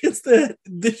off chance that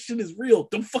this shit is real,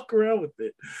 don't fuck around with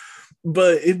it.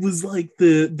 But it was like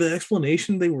the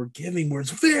explanation they were giving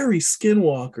was very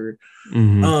Skinwalker.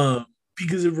 Mhm.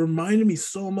 Because it reminded me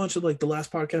so much of like the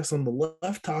last podcast on the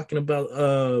left talking about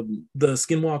the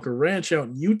Skinwalker Ranch out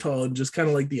in Utah and just kind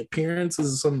of like the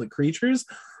appearances of some of the creatures.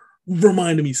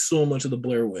 reminded me so much of the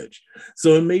Blair Witch.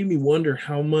 So it made me wonder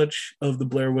how much of the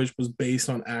Blair Witch was based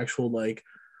on actual like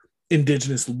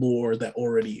indigenous lore that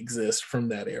already exists from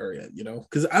that area, you know?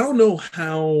 Because I don't know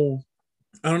how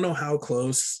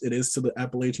close it is to the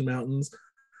Appalachian Mountains,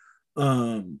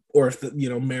 or if the, you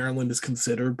know, Maryland is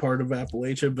considered part of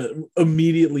Appalachia, but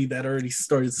immediately that already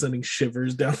started sending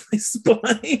shivers down my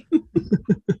spine.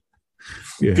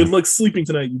 Yeah. Good luck sleeping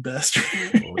tonight, you bastard.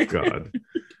 Oh God.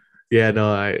 Yeah,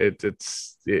 no,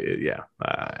 yeah,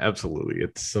 absolutely.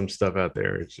 It's some stuff out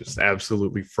there. It's just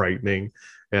absolutely frightening,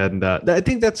 and I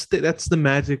think that's the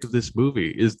magic of this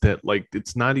movie is that like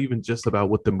it's not even just about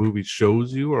what the movie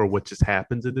shows you or what just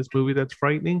happens in this movie that's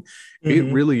frightening.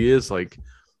 It really is like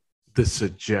the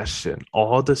suggestion.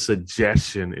 All the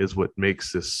suggestion is what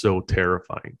makes this so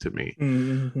terrifying to me.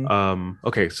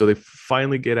 Okay, so they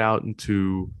finally get out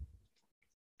into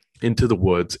the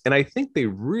woods, and I think they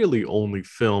really only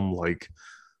film like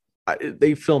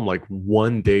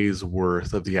 1 day's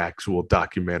worth of the actual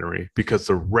documentary because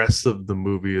the rest of the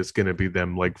movie is going to be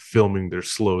them like filming their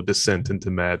slow descent into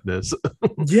madness.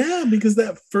 Yeah, because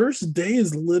that first day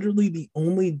is literally the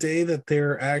only day that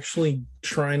they're actually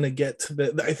trying to get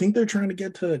to I think they're trying to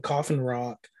get to Coffin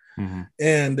Rock,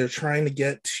 and they're trying to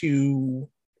get to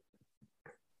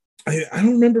I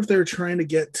don't remember if they were trying to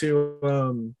get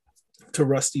to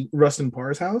Rustin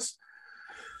Parr's house,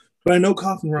 but I know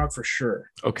Coffin Rock for sure.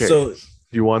 Okay. So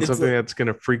you want something that's going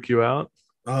to freak you out?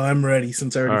 Oh, I'm ready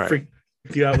since I already freaked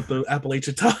you out with the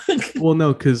Appalachia talk. Well,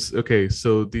 no, because, okay,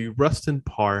 so the Rustin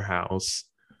Parr house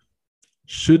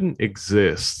shouldn't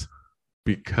exist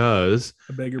because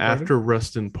after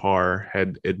Rustin Parr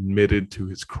had admitted to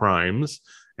his crimes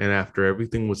and after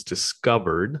everything was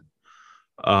discovered,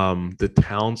 the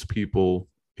townspeople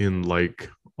in like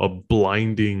a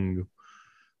blinding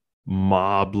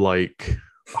mob like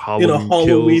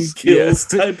Halloween kills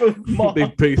type of mob. They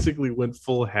basically went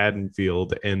full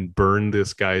Haddonfield and burned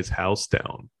this guy's house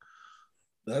down.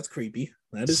 That's creepy.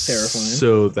 That is terrifying.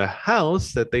 So the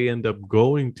house that they end up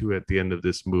going to at the end of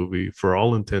this movie, for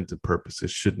all intents and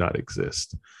purposes, should not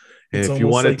exist. And if you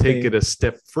want to take it a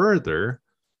step further,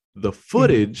 the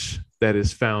footage that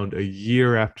is found a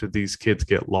year after these kids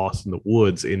get lost in the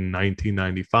woods in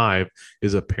 1995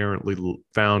 is apparently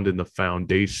found in the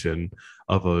foundation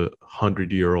of a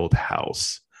 100-year-old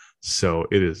house. So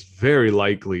it is very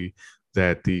likely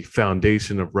that the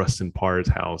foundation of Rustin Parr's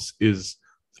house is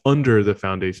under the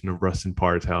foundation of Rustin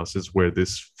Parr's house is where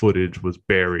this footage was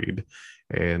buried.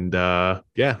 And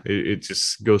it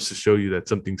just goes to show you that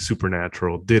something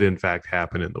supernatural did in fact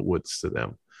happen in the woods to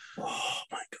them. Oh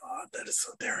my God, that is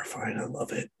so terrifying. I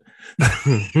love it.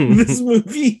 This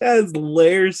movie has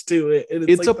layers to it. And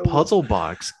it's like a puzzle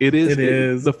box. It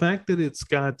is the fact that it's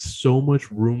got so much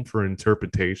room for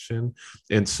interpretation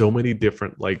and so many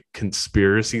different like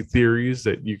conspiracy theories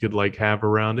that you could like have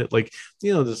around it. Like,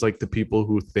 you know, there's like the people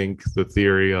who think the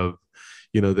theory of,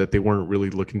 you know, that they weren't really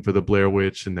looking for the Blair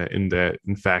Witch and that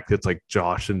in fact it's like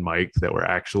Josh and Mike that were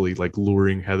actually like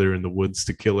luring Heather in the woods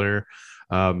to kill her.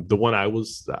 The one I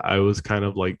was kind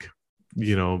of like,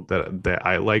 you know, that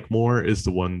I like more is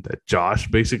the one that Josh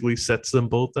basically sets them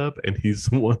both up, and he's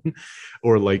the one,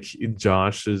 or like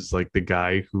Josh is like the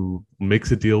guy who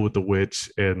makes a deal with the witch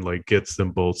and like gets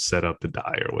them both set up to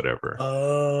die or whatever.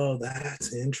 Oh,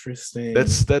 that's interesting.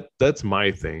 That's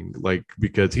my thing, like,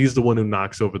 because he's the one who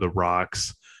knocks over the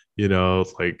rocks, you know,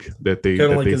 like that they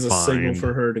kind of like they as find. A signal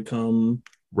for her to come.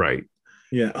 Right.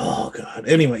 Yeah. Oh God.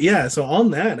 Anyway, yeah. So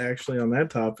on that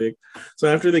topic,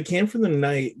 so after they camped for the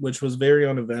night, which was very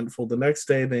uneventful, the next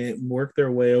day they worked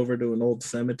their way over to an old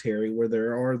cemetery where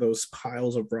there are those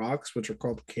piles of rocks, which are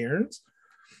called cairns.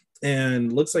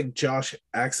 And looks like Josh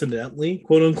accidentally,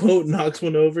 quote unquote, knocks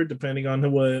one over, depending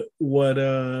on what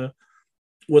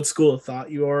school of thought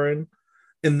you are in.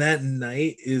 And that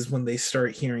night is when they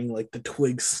start hearing like the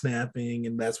twigs snapping,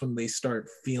 and that's when they start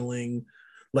feeling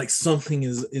like something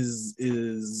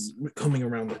is coming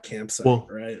around the campsite. Well,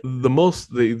 right.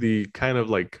 The kind of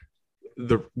like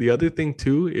the other thing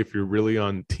too, if you're really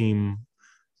on team,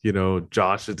 you know,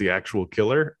 Josh is the actual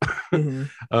killer.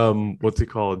 What's it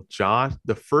called? Josh,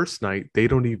 the first night they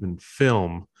don't even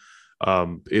film.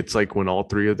 It's like when all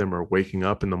three of them are waking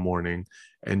up in the morning,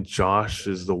 and Josh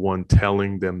is the one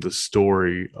telling them the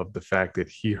story of the fact that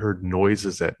he heard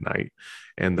noises at night,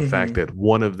 and the fact that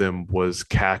one of them was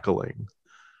cackling.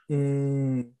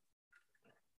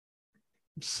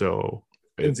 So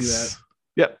it's,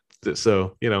 yep.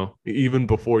 So, you know, even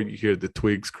before you hear the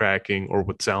twigs cracking or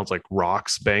what sounds like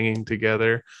rocks banging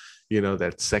together, you know,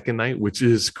 that second night, which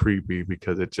is creepy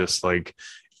because it just like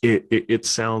it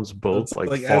sounds both It's like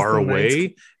like as far the nights.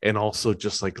 away and also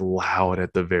just like loud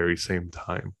at the very same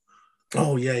time.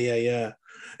 Oh yeah, yeah, yeah.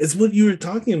 It's what you were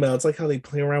talking about. It's like how they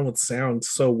play around with sound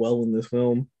so well in this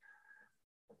film.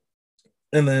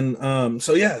 And then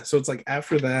so yeah, so it's like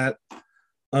after that,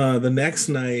 the next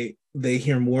night they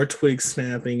hear more twigs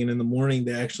snapping, and in the morning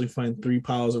they actually find three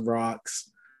piles of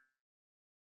rocks.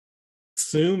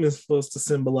 Assume is supposed to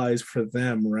symbolize for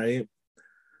them, right?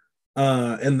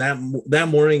 And that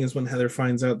morning is when Heather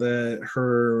finds out that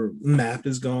her map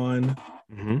is gone,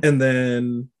 Mm-hmm. and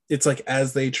then it's like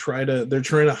as they're trying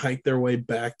to hike their way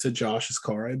back to Josh's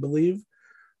car, I believe.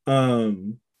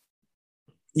 Um,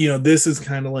 this is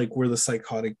kind of like where the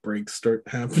psychotic breaks start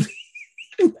happening.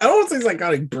 I don't want to say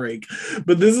psychotic break,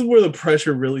 but this is where the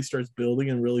pressure really starts building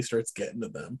and really starts getting to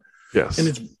them. And Yes.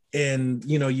 it's and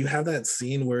you have that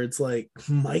scene where it's like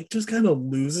Mike just kind of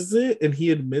loses it, and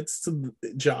he admits to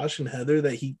Josh and Heather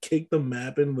that he kicked the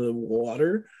map into the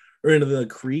water or into the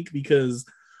creek because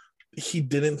he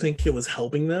didn't think it was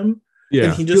helping them, and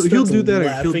Yeah. he just He'll starts do that.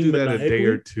 He'll laughing do that a day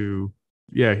or maniacally. two.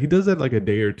 Yeah, he does that like a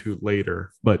day or two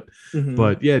later. But Mm-hmm.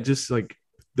 but yeah, just like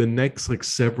the next like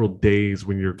several days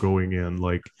when you're going in,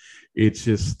 like it's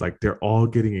just like they're all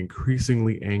getting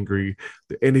increasingly angry,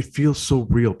 and it feels so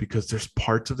real because there's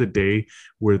parts of the day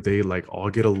where they like all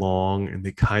get along and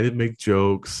they kind of make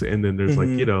jokes, and then there's like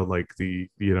Mm-hmm.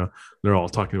 like they're all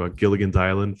talking about Gilligan's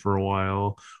Island for a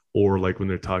while, or like when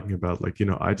they're talking about like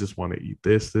I just want to eat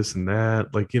this and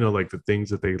that, like like the things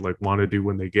that they like want to do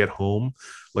when they get home,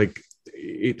 like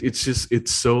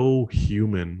it's so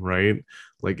human, right?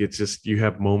 Like it's just you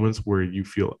have moments where you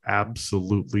feel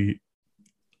absolutely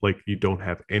like you don't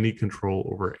have any control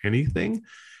over anything,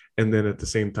 and then at the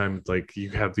same time it's like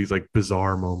you have these like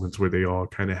bizarre moments where they all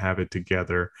kind of have it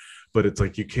together, but it's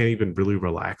like you can't even really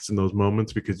relax in those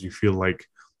moments because you feel like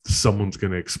someone's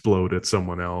going to explode at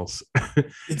someone else.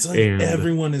 It's like And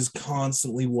everyone is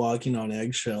constantly walking on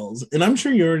eggshells. And I'm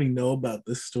sure you already know about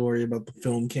this story about the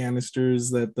film canisters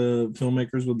that the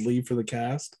filmmakers would leave for the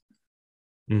cast.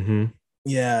 mm-hmm.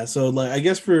 Yeah, so like I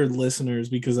guess for listeners,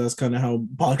 because that's kind of how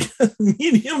podcast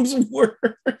mediums work.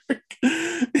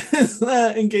 Is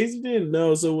that in case you didn't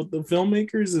know, so with the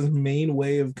filmmakers' main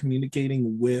way of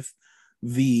communicating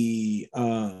the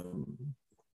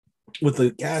with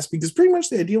the cast, because pretty much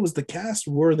the idea was the cast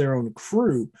were their own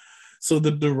crew. So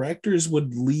the directors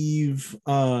would leave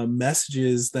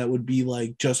messages that would be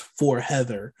like just for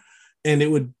Heather, and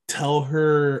it would tell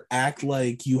her act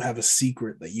like you have a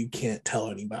secret that you can't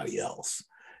tell anybody else.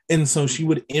 And so she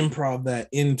would improv that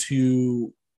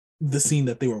into the scene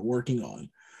that they were working on.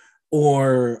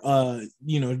 Or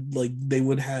like they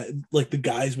would have like the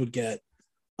guys would get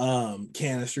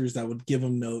canisters that would give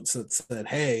them notes that said,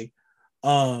 hey,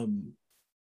 um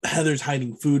Heather's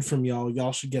hiding food from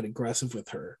y'all should get aggressive with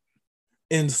her.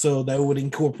 And so that would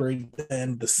incorporate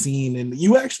then the scene, and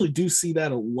you actually do see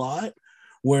that a lot,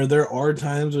 where there are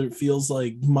times where it feels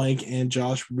like Mike and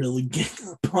Josh really get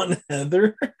up on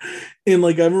Heather. And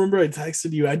like I remember I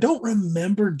texted you, I don't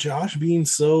remember Josh being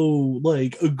so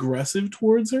like aggressive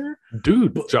towards her,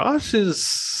 Dude, but Josh is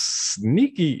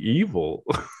sneaky evil.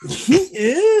 he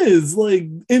is like,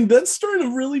 and that's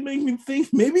starting to really make me think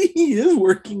maybe he is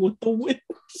working with the witch.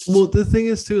 Well, the thing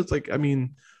is too, it's like I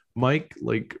mean, Mike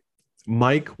like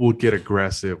Mike will get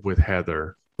aggressive with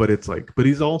Heather, but it's like, but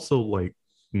he's also like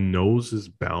knows his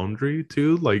boundary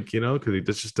too, like because he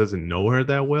just doesn't know her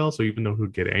that well. So even though he'll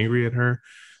get angry at her,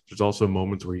 there's also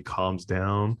moments where he calms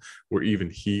down, where even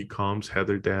he calms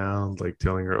Heather down, like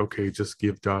telling her, okay, just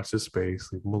give Josh his space,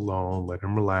 leave him alone, let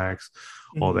him relax,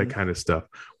 all that Mhm. kind of stuff.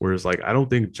 Whereas like I don't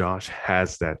think Josh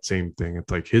has that same thing.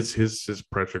 It's like his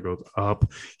pressure goes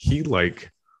up. He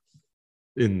like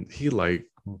he like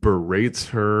berates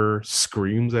her,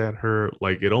 screams at her,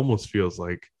 like it almost feels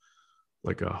like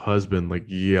a husband like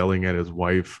yelling at his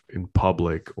wife in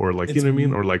public, or like It's what I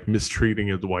mean, or like mistreating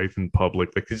his wife in public.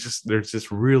 Like it's just there's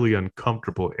this really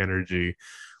uncomfortable energy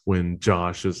when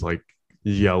Josh is like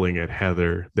yelling at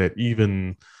Heather, that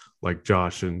even like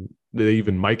Josh and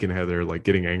even Mike and Heather like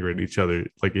getting angry at each other,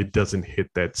 like it doesn't hit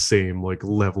that same like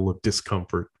level of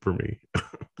discomfort for me.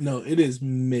 no, it is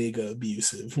mega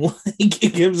abusive. Like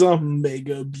it gives off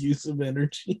mega abusive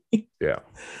energy. Yeah.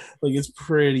 Like it's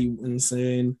pretty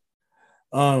insane.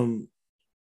 Um,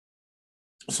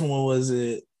 so what was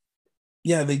it?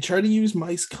 Yeah, they try to use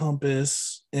Mike's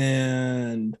compass,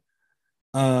 and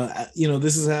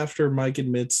this is after Mike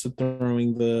admits to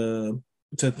throwing the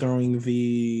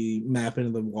map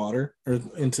into the water or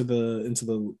into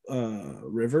the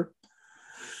river.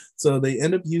 So they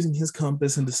end up using his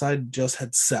compass and decide to just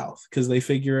head south because they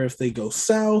figure if they go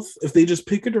south, if they just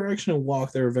pick a direction and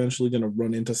walk, they're eventually going to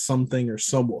run into something or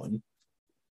someone.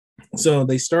 So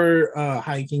they start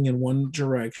hiking in one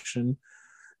direction,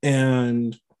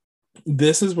 and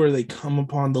this is where they come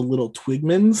upon the little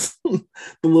twigmans,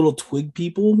 the little twig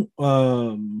people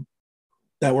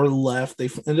that were left. They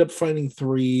end up finding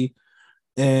three,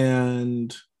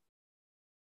 and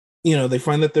they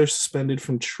find that they're suspended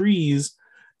from trees.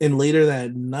 And later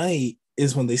that night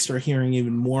is when they start hearing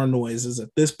even more noises. At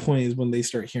this point is when they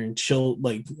start hearing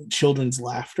children's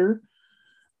laughter.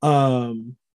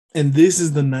 And this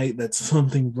is the night that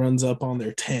something runs up on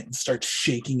their tent and starts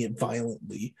shaking it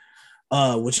violently,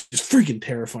 which is freaking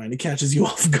terrifying. It catches you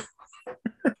off guard.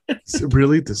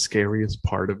 Really, the scariest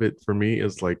part of it for me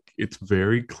is like it's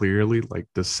very clearly like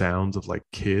the sounds of like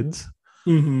kids.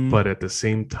 Mm-hmm. But at the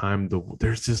same time,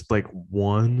 there's just like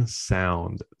one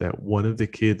sound that one of the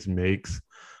kids makes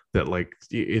that like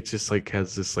it just like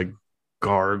has this like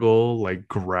gargle, like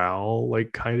growl,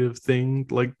 like kind of thing,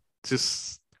 like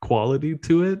just quality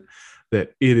to it,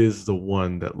 that it is the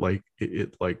one that like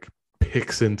it like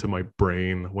picks into my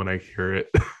brain when I hear it.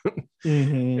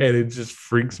 Mm-hmm. And it just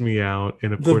freaks me out.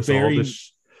 And of course, all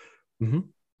this. Mm-hmm.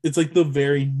 It's like the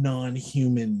very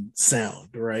non-human sound,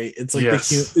 right? It's like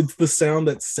yes. it's the sound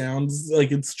that sounds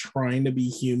like it's trying to be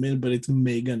human, but it's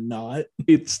mega not.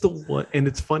 It's the one, and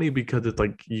it's funny because it's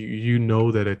like you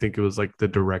know that I think it was like the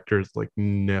director's like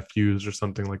nephews or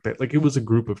something like that. Like it was a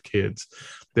group of kids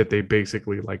that they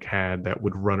basically like had that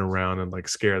would run around and like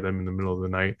scare them in the middle of the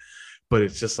night. But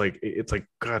it's just like it's like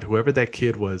God, whoever that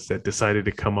kid was that decided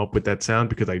to come up with that sound,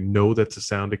 because I know that's a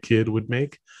sound a kid would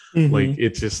make. Mm-hmm. Like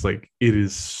it's just like it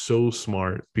is so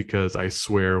smart, because I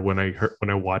swear when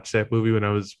I watched that movie when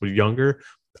I was younger,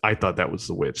 I thought that was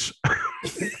the witch. I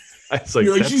was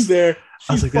like, she's there.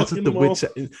 I was like, that's what the witch.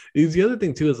 The other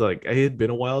thing too is like it had been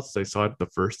a while since I saw it the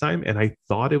first time, and I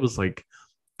thought it was like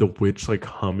the witch like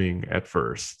humming at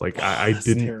first. Like I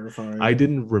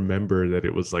didn't remember that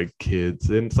it was like kids,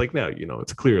 and it's like now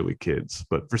it's clearly kids,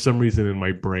 but for some reason in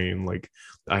my brain like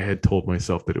I had told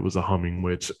myself that it was a humming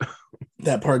witch.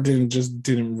 That part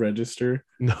didn't register.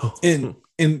 No.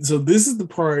 And so this is the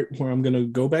part where I'm gonna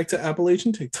go back to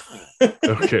Appalachian TikTok.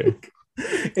 Okay.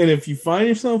 And if you find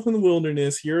yourself in the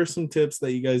wilderness, here are some tips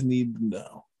that you guys need to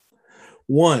know.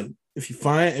 One, if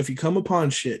you come upon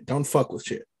shit, don't fuck with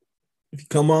shit. If you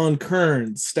come on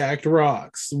kerns, stacked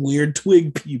rocks, weird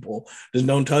twig people, just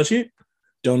don't touch it.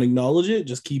 Don't acknowledge it.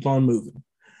 Just keep on moving.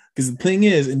 Because the thing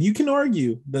is, and you can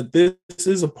argue that this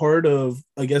is a part of,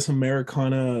 I guess,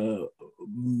 Americana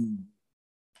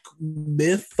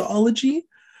mythology,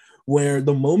 where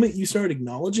the moment you start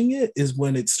acknowledging it is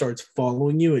when it starts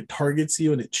following you, it targets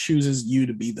you, and it chooses you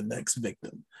to be the next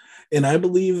victim. And I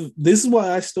believe this is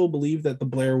why I still believe that the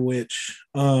Blair Witch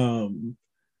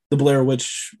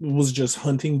was just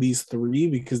hunting these three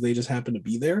because they just happened to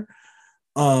be there.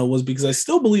 Was because I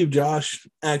still believe Josh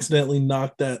accidentally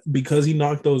knocked that, because he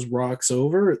knocked those rocks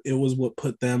over. It was what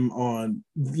put them on,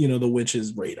 the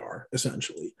witch's radar,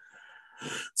 essentially.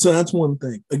 So that's one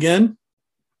thing. Again,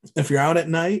 if you're out at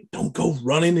night, don't go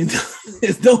running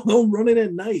don't go running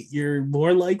at night. You're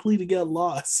more likely to get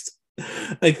lost.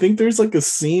 I think there's like a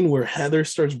scene where Heather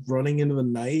starts running into the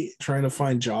night trying to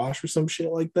find Josh or some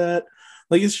shit like that.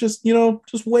 Like it's just,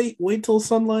 just wait till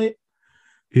sunlight.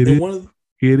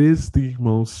 It is the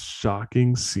most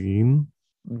shocking scene,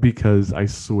 because I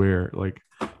swear, like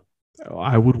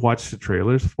I would watch the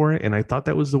trailers for it and I thought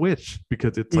that was the witch,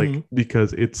 because it's like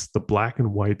because it's the black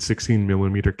and white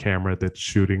 16mm camera that's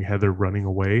shooting Heather running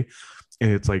away,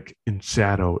 and it's like in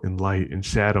shadow and light and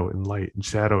shadow and light and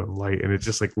shadow and light, and it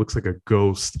just like looks like a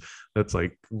ghost that's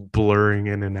like blurring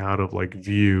in and out of like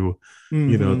view,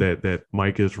 that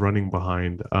Mike is running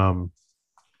behind.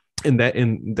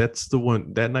 And that's the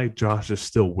one that night Josh is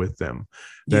still with them.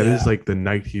 That is like the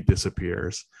night he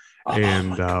disappears.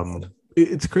 And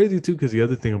it's crazy too, because the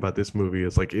other thing about this movie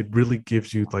is like it really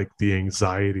gives you like the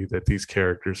anxiety that these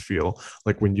characters feel,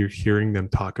 like when you're hearing them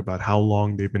talk about how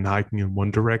long they've been hiking in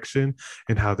one direction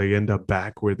and how they end up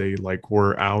back where they like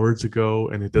were hours ago,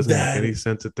 and it doesn't make any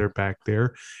sense that they're back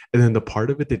there. And then the part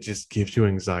of it that just gives you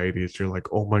anxiety is you're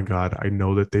like, oh my god, I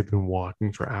know that they've been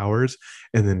walking for hours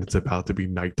and then it's about to be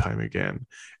nighttime again.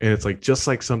 And it's like just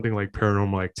like something like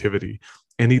Paranormal Activity,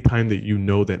 anytime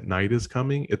that that night is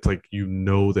coming, it's like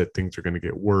that things are going to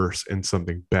get worse and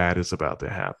something bad is about to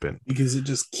happen, because it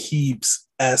just keeps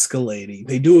escalating.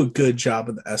 They do a good job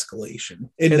of the escalation.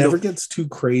 It never gets too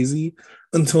crazy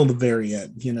until the very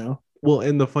end, Well,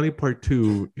 and the funny part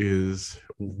too is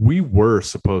we were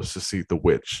supposed to see the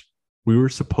witch We were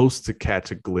supposed to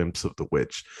catch a glimpse of the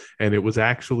witch, and it was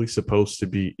actually supposed to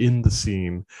be in the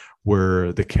scene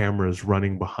where the camera is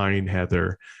running behind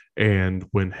Heather, and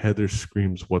when Heather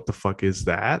screams, "What the fuck is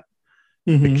that?"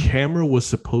 The Mm-hmm. camera was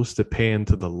supposed to pan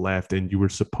to the left, and you were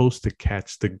supposed to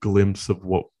catch the glimpse of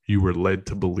what you were led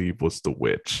to believe was the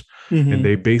witch. And Mm-hmm.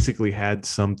 they basically had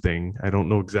something. I don't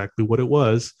know exactly what it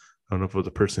was. I don't know if it was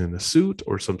a person in a suit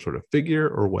or some sort of figure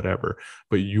or whatever,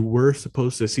 but you were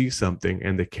supposed to see something,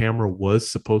 and the camera was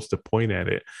supposed to point at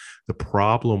it. The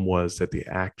problem was that the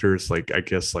actors, like, I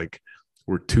guess, like,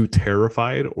 were too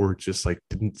terrified or just like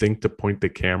didn't think to point the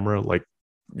camera, like,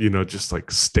 just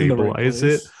like In the right stabilize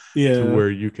it place. to Yeah. where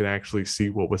you could actually see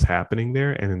what was happening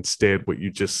there. And instead, what you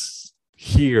just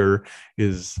hear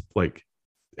is like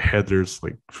Heather's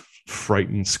like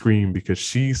frightened scream because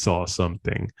she saw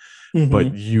something, but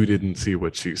Mm-hmm. you didn't see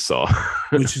what she saw.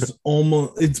 Which is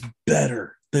almost, it's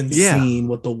better than Yeah. seeing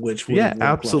what the witch would Yeah, have looked like.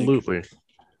 absolutely.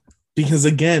 Because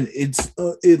again,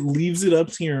 it leaves it up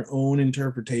to your own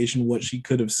interpretation what she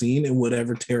could have seen, and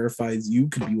whatever terrifies you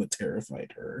could be what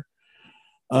terrified her.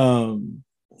 Um,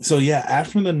 so yeah,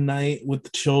 after the night with the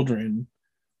children's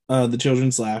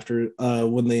laughter,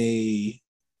 when they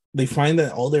find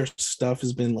that all their stuff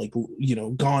has been like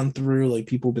gone through, like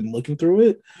people have been looking through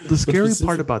it, The but scary part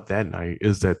specific. about that night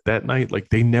is that night, like,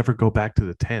 they never go back to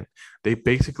the tent. They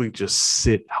basically just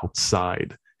sit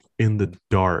outside in the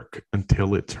dark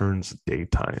until it turns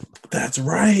daytime. That's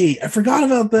right. I forgot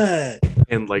about that.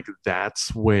 And like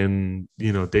that's when,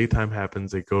 daytime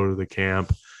happens. They go to the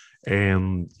camp,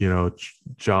 and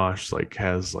Josh like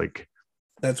has like,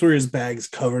 That's where his bag's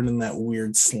covered in that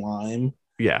weird slime.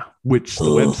 yeah, which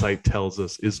the Ugh. website tells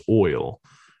us is oil,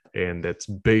 and that's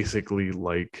basically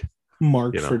like,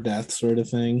 Marked you for know death, sort of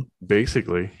thing.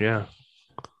 basically, yeah.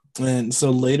 And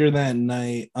so later that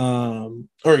night,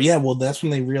 or yeah, well, that's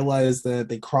when they realized that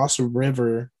they crossed a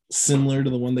river similar to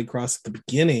the one they crossed at the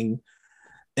beginning,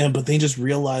 and but they just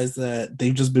realized that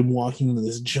they've just been walking in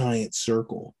this giant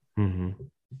circle. Hmm.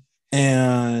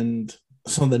 And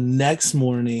so the next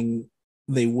morning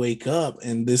they wake up,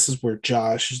 and this is where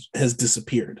Josh has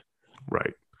disappeared.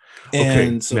 Right. Okay,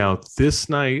 And so, now this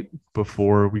night,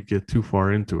 before we get too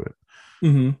far into it,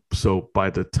 mhm, so by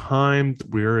the time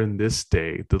we're in this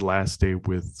day, the last day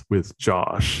with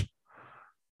Josh,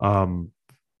 um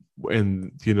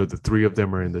and the three of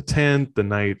them are in the tent the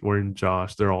night we're in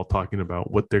Josh, they're all talking about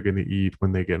what they're going to eat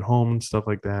when they get home and stuff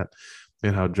like that,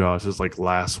 and how Josh's like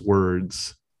last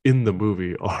words in the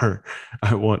movie are,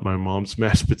 "I want my mom's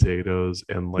mashed potatoes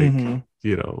and like, mhm.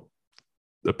 you know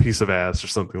a piece of ass," or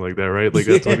something like that, right? Like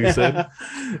that's what he said. Yeah,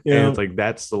 And yeah. it's like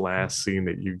that's the last scene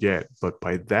that you get. But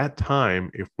by that time,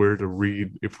 if we're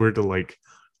to like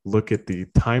look at the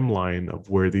timeline of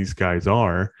where these guys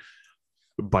are,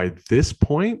 by this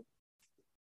point,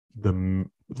 the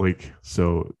like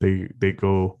so they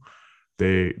go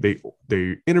they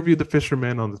interview the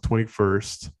fishermen on the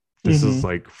 21st. This is Mhm.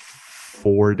 like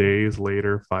 4 days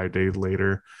later, 5 days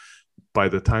later. By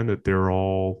the time that they're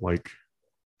all like,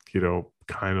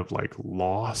 kind of like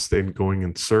lost and going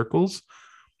in circles,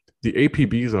 the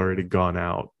APB's already gone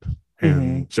out, Mhm.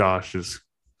 and Josh's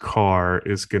car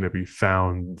is going to be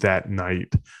found that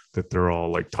night that they're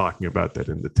all like talking about that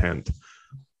in the tent.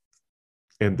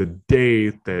 And the day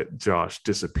that Josh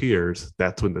disappears,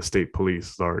 that's when the state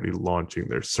police is already launching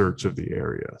their search of the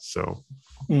area. So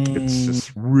it's Mm,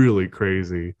 just really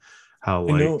crazy how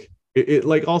I know. like it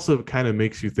like also kind of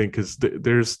makes you think, because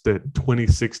there's the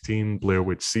 2016 Blair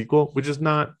Witch sequel, which is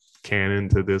not canon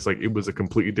to this. Like, it was a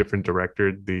completely different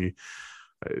director. The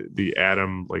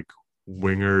Adam like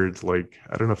Wingard, like,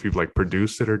 I don't know if you've like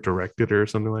produced it or directed it or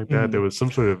something like that. There Mhm. was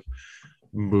some sort of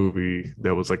movie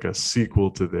that was like a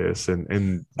sequel to this, and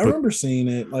I but remember seeing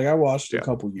it. Like I watched it a yeah,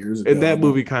 couple years and ago, that but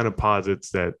movie kind of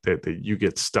posits that you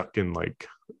get stuck in like,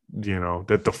 that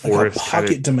the like a forest kind of,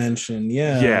 pocket dimension.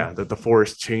 Yeah. yeah, that the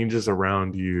forest changes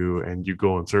around you and you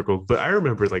go in circles. But I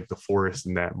remember like the forest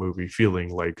in that movie feeling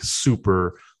like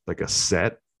super like a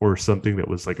set or something that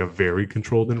was like a very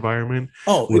controlled environment.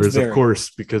 Oh, it's Whereas, of very. course,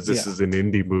 because this Yeah. is an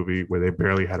indie movie where they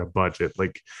barely had a budget,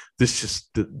 like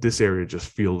this area just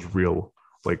feels real,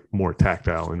 like more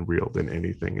tactile and real than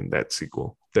anything in that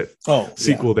sequel. That Oh, yeah.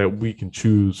 sequel that we can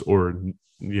choose, or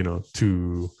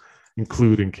to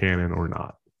include in canon or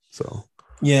not. So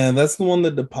Yeah, that's the one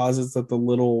that deposits that the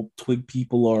little twig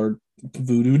people are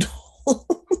voodoo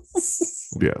dolls.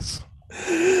 yes.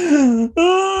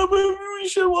 Oh, maybe we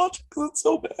should watch it because it's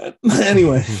so bad.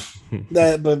 Anyway,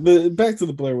 but back to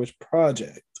the Blair Witch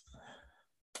Project.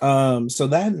 So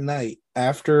that night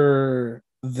after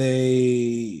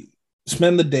they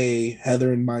spend the day,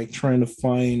 Heather and Mike trying to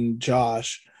find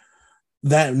Josh,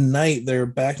 that night they're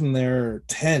back in their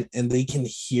tent and they can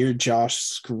hear Josh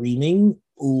screaming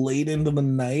late into the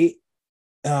night.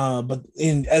 But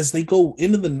as they go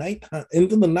into the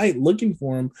night looking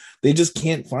for him, they just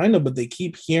can't find him. But they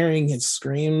keep hearing his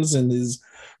screams and his,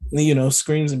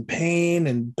 screams in pain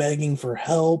and begging for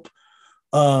help.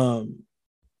 Um,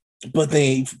 but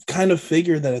they kind of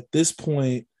figure that at this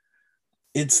point,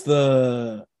 it's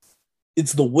the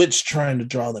witch trying to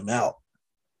draw them out.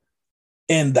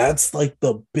 And that's like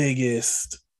the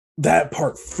biggest, that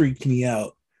part freaked me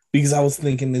out because I was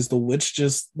thinking, is the witch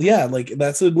just, yeah, like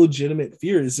that's a legitimate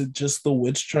fear. Is it just the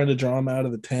witch trying to draw him out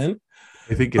of the tent?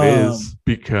 I think it is,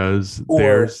 because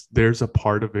Or there's a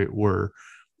part of it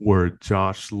where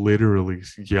Josh literally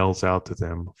yells out to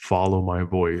them, "Follow my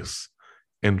voice."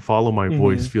 And "follow my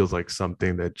voice" Mhm. feels like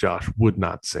something that Josh would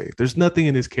not say. There's nothing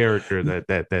in his character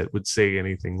that would say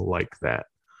anything like that.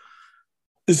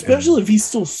 And Especially if he's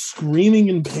still screaming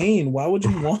in pain, why would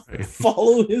you want to right,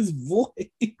 follow his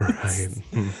right. voice?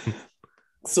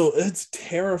 So it's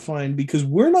terrifying because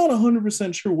we're not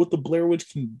 100% sure what the Blair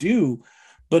Witch can do,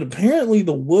 but apparently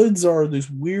the woods are this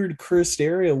weird cursed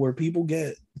area where people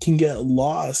can get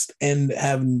lost and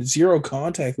have zero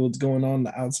contact with what's going on in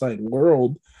the outside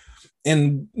world.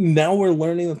 And now we're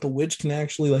learning that the witch can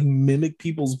actually like mimic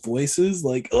people's voices.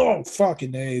 Like, oh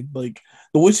fucking A, like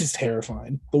the witch is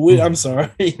terrifying. The witch, I'm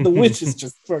sorry, the witch is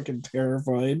just fucking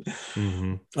terrifying.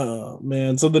 Hmm. Oh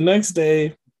man. So the next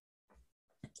day,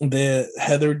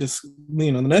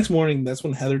 the next morning, that's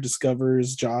when Heather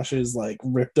discovers Josh's like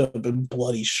ripped up and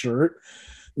bloody shirt,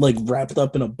 like wrapped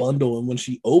up in a bundle. And when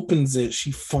she opens it,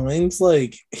 she finds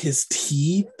like his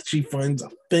teeth, she finds a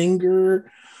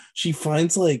finger, she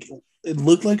finds like it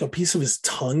looked like a piece of his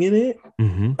tongue in it.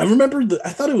 Hmm. I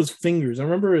thought it was fingers. I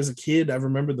remember as a kid, I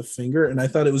remember the finger, and I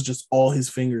thought it was just all his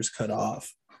fingers cut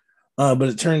off. But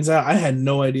it turns out I had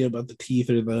no idea about the teeth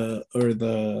or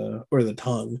the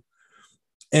tongue.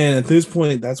 And at this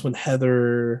point, that's when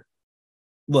Heather,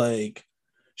 like,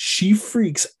 she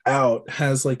freaks out,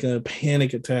 has like a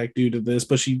panic attack due to this,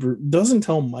 but she doesn't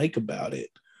tell Mike about it.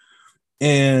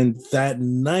 And that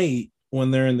night,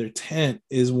 when they're in their tent,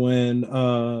 is when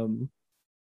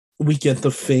we get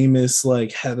the famous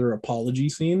like Heather apology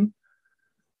scene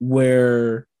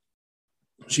where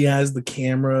she has the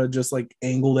camera just like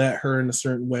angled at her in a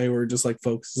certain way where it just like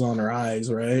focuses on her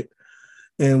eyes, right?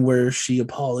 And where she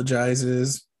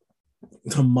apologizes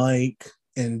to Mike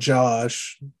and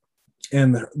Josh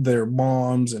and their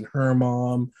moms and her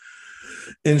mom,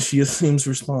 and she assumes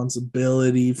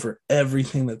responsibility for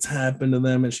everything that's happened to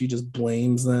them, and she just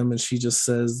blames them, and she just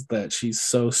says that she's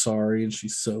so sorry and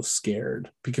she's so scared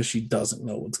because she doesn't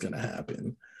know what's going to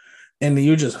happen. And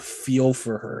you just feel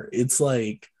for her. It's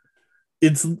like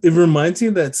it reminds me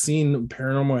of that scene in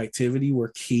Paranormal Activity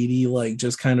where Katie like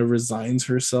just kind of resigns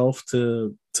herself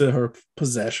to her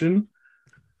possession.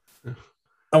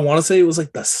 I want to say it was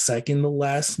like the second to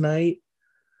last night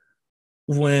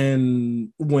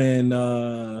when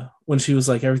she was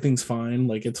like, everything's fine,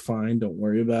 like it's fine, don't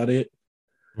worry about it.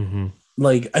 Hmm.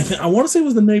 Like I want to say it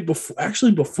was the night before,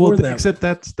 actually Well, before that. except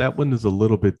that one is a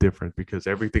little bit different because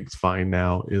 "everything's fine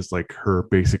now" is like her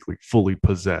basically fully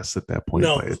possessed at that point by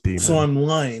No, a so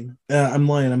demon. I'm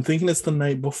lying. I'm thinking it's the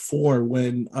night before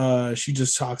when she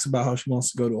just talks about how she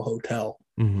wants to go to a hotel.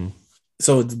 Hmm.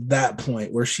 So it's that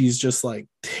point where she's just like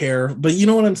terror, but you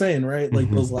know what I'm saying, right?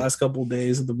 Like those Hmm. last couple of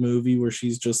days of the movie where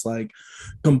she's just like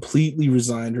completely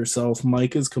resigned herself.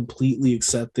 Mike has completely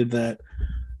accepted that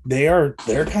they're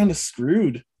kind of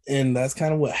screwed, and that's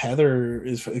kind of what Heather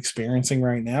is experiencing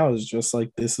right now, is just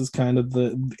like this is kind of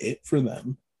the it for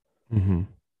them. Hmm.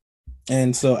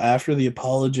 And so after the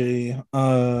apology,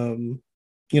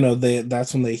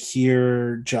 that's when they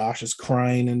hear Josh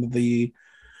crying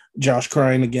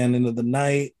again into the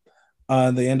night.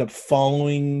 They end up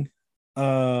following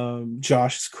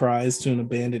Josh's cries to an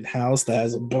abandoned house that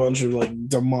has a bunch of like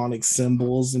demonic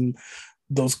symbols and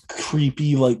those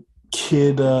creepy like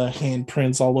kid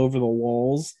handprints all over the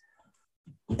walls.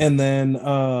 And then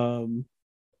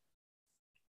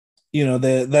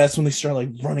that's when they start like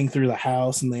running through the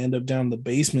house, and they end up down in the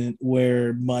basement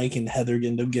where Mike and Heather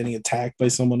end up getting attacked by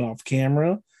someone off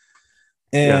camera.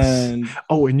 Yes. And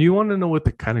Oh, and you want to know what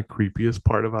the kind of creepiest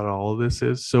part about all of this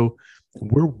is? So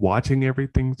we're watching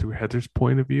everything through Heather's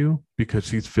point of view because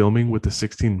she's filming with the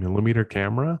 16 millimeter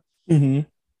camera. mhm.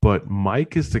 But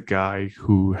Mike is the guy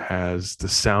who has the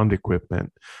sound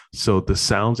equipment. So the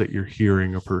sounds that you're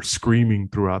hearing of her screaming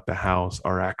throughout the house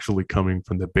are actually coming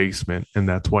from the basement. And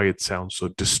that's why it sounds so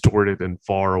distorted and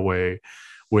far away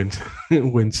when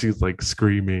when she's like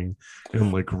screaming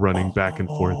and like running back and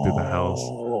forth through the house.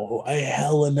 Oh, I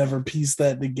hella never pieced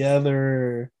that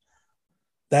together.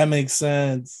 That makes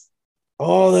sense.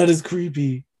 Oh, that is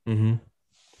creepy. Mm-hmm.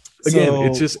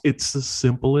 Again, So it's the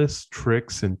simplest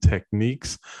tricks and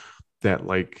techniques that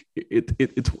like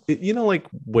you know, like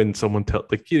when someone tell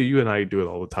like you and I do it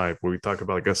all the time where we talk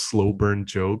about like a slow burn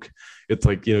joke. It's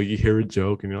like, you know, you hear a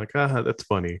joke and you're like, that's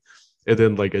funny, and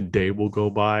then like a day will go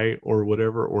by or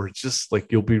whatever, or it's just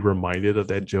like you'll be reminded of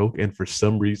that joke, and for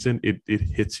some reason it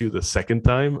hits you the second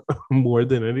time more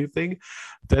than anything.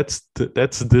 That's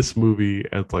this movie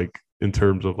at like in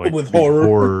terms of like with the horror.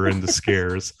 horror and the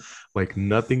scares. Like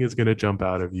nothing is gonna jump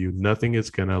out of you, nothing is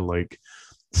gonna like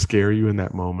scare you in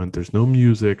that moment. There's no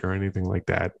music or anything like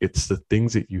that. It's the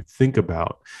things that you think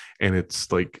about. And it's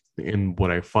like, and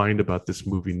what I find about this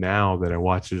movie now that I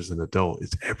watch it as an adult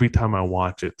is every time I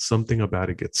watch it, something about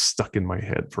it gets stuck in my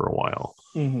head for a while.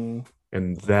 Mm-hmm.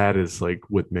 And that is like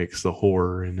what makes the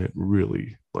horror in it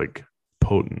really like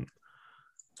potent.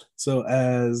 So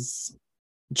as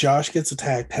Josh gets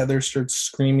attacked, Heather starts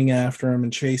screaming after him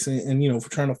and chasing, and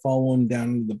trying to follow him down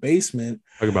into the basement.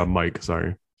 Talk about Mike,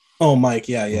 sorry. Oh, Mike,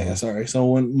 yeah, Mhm. sorry. So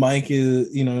when Mike is,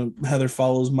 Heather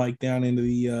follows Mike down into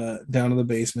the down to the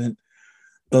basement.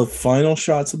 The final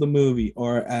shots of the movie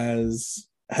are as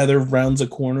Heather rounds a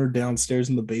corner downstairs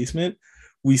in the basement.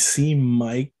 We see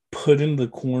Mike put in the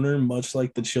corner, much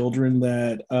like the children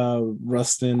that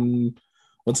Rustin,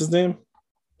 what's his name?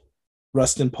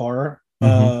 Rustin Parr,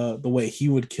 Mhm. the way he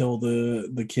would kill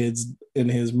the kids in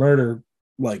his murder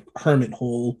like hermit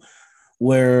hole,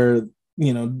 where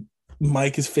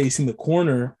Mike is facing the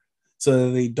corner so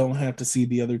that they don't have to see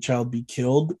the other child be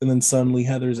killed, and then suddenly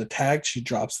Heather's attacked. She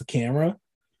drops the camera,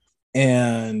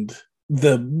 and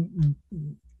the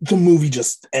movie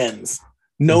just ends.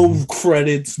 No Mhm.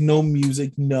 credits, no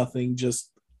music, nothing. Just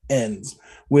ends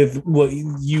with what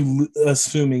you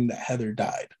assuming that Heather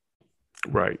died.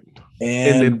 Right.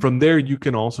 And then And from there you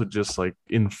can also just like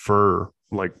infer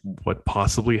like what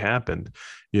possibly happened,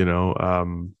 you know,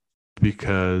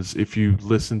 because if you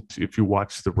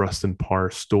watch the Rustin Parr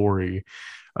story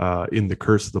in the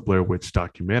Curse of the Blair Witch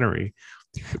documentary,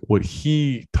 what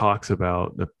he talks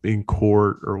about in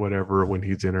court or whatever when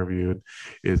he's interviewed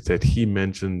is that he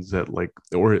mentions that like,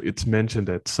 or it's mentioned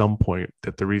at some point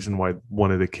that the reason why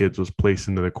one of the kids was placed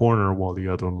into the corner while the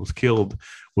other one was killed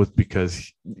was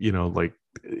because, you know, like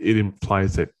it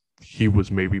implies that he was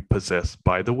maybe possessed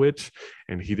by the witch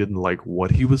and he didn't like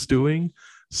what he was doing.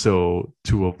 So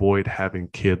to avoid having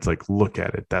kids like look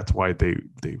at it, that's why they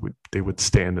would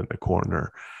stand in the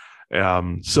corner.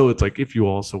 So it's like if you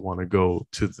also want to go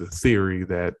to the theory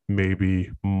that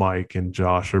maybe Mike and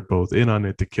Josh are both in on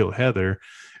it to kill Heather,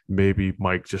 maybe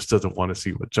Mike just doesn't want to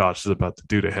see what Josh is about to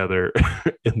do to Heather,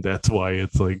 and that's why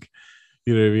it's like,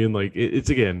 you know what I mean? Like it's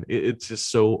again, it's just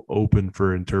so open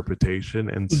for interpretation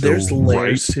and so there's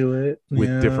layers ripe to it. with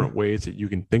Yeah. different ways that you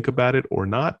can think about it or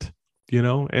not, you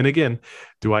know. And again,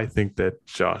 do I think that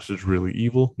Josh is really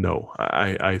evil? No.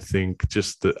 I think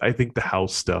just the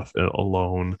house stuff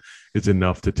alone is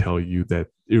enough to tell you that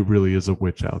it really is a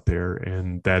witch out there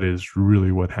and that is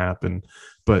really what happened.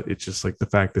 But it's just like the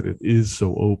fact that it is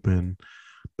so open.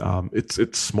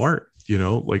 It's smart, you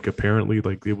know. Like apparently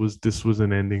like this was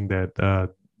an ending that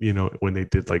you know, when they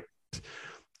did like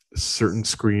certain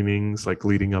screenings like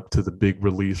leading up to the big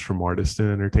release from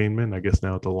Artisan Entertainment, I guess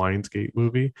now the Lionsgate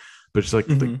movie, but it's like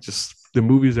Mm-hmm. just the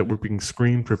movies that were being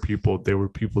screened for people, there were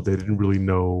people that didn't really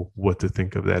know what to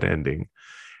think of that ending,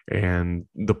 and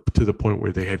to the point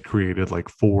where they had created like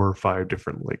 4 or 5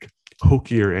 different like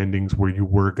hokier endings where you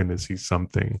were going to see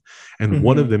something, and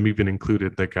one of Mm-hmm. them even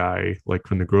included the guy like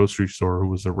from the grocery store who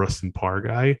was a Rustin Parr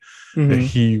guy, that Mm-hmm.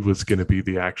 he was going to be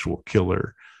the actual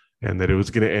killer, and that it was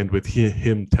going to end with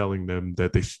him telling them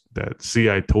that that,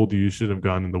 see, I told you you should have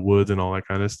gone in the woods and all that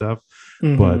kind of stuff, but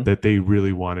Mm-hmm. that they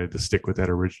really wanted to stick with that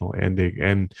original ending,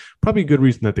 and probably a good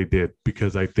reason that they did,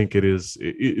 because I think it is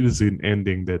an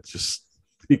ending that just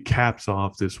it caps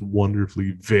off this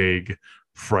wonderfully vague,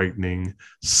 frightening,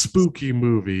 spooky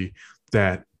movie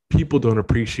that people don't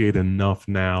appreciate enough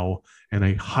now. And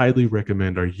I highly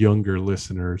recommend our younger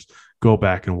listeners go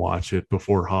back and watch it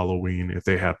before Halloween if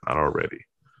they have not already.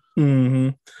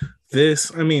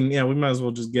 Mm-hmm. I mean, yeah, we might as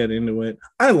well just get into it.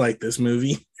 I like this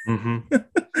movie. Mm-hmm.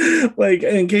 Like,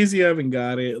 in case you haven't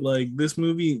got it, like, this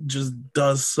movie just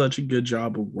does such a good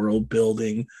job of world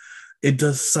building. It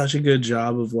does such a good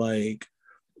job of like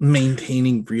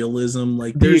maintaining realism.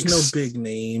 Like, The there's no ex- big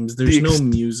names, the there's no ex-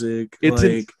 music. it's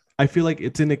an Like, I feel like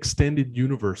it's an extended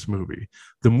universe movie.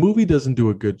 The movie doesn't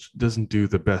do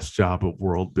the best job of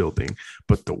world building,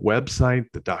 but the website,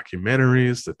 the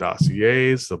documentaries, the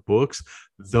dossiers, the books,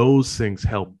 those things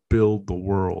help build the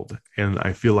world. And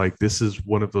I feel like this is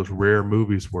one of those rare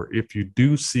movies where if you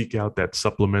do seek out that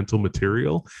supplemental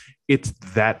material, it's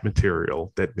that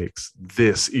material that makes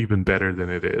this even better than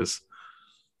it is.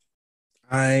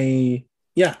 I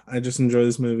just enjoy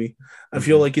this movie. I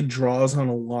feel like it draws on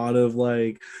a lot of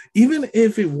like, even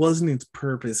if it wasn't its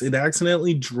purpose, it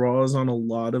accidentally draws on a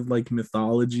lot of like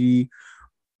mythology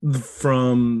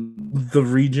from the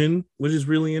region, which is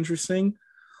really interesting.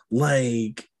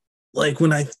 Like,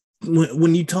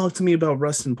 when you talk to me about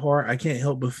Rustin Parr, I can't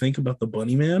help but think about the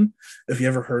Bunny Man. If you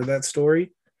ever heard that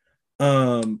story,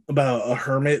 about a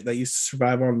hermit that used to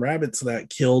survive on rabbits that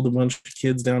killed a bunch of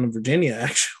kids down in Virginia,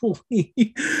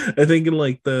 actually. I think in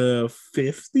like the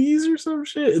 50s or some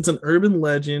shit. It's an urban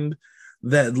legend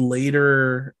that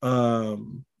later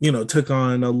took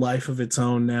on a life of its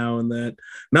own now, and that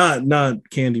not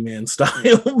Candyman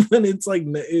style, but it's like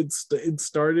it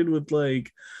started with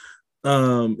like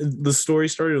the story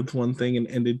started with one thing and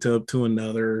ended up to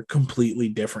another completely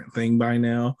different thing by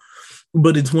now.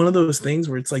 But it's one of those things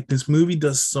where it's like this movie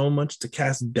does so much to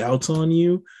cast doubts on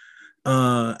you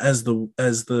as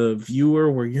the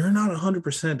viewer, where you're not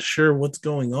 100% sure what's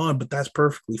going on, but that's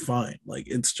perfectly fine. Like,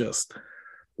 it's just,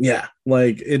 yeah,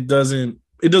 like it doesn't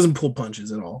pull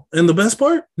punches at all. And the best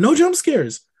part, no jump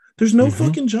scares. There's no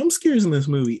fucking jump scares in this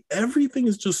movie. Everything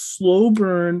is just slow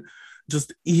burn,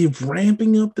 just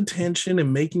ramping up the tension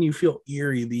and making you feel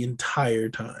eerie the entire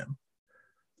time.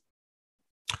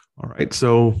 All right.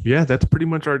 So, yeah, that's pretty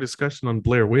much our discussion on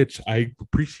Blair Witch. I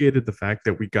appreciated the fact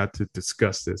that we got to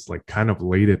discuss this like kind of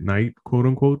late at night, quote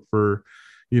unquote, for,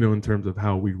 in terms of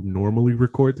how we normally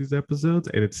record these episodes.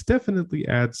 And it's definitely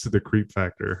adds to the creep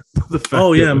factor.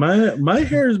 Oh, yeah. My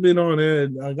hair's been on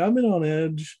edge. I've been on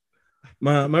edge.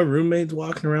 My roommate's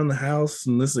walking around the house,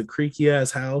 and this is a creaky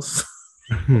ass house.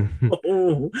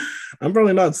 Oh, I'm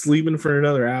probably not sleeping for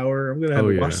another hour. I'm gonna have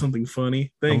to watch something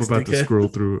funny. Thanks. I'm about to scroll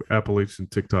through Appalachian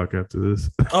TikTok after this.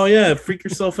 Oh yeah, freak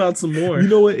yourself out some more. You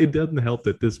know what? It doesn't help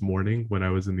that this morning when I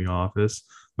was in the office,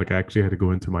 like I actually had to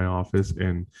go into my office,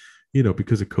 and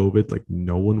because of COVID, like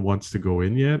no one wants to go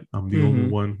in yet. I'm the only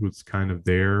one who's kind of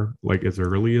there, like as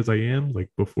early as I am, like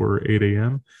before 8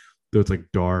 a.m. Though it's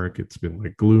like dark, it's been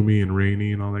like gloomy and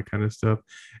rainy and all that kind of stuff.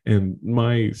 And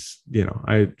I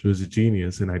was a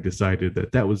genius, and I decided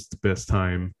that was the best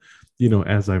time,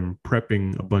 as I'm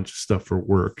prepping a bunch of stuff for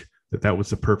work, that was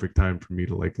the perfect time for me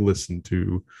to like listen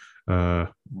to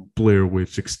Blair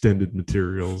Witch extended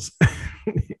materials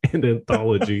and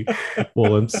anthology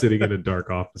while I'm sitting in a dark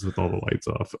office with all the lights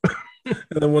off.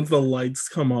 And then once the lights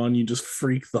come on, you just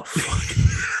freak the fuck.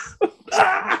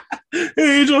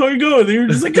 Hey Angel, how you going? You're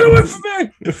just like, get away from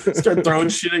me. Start throwing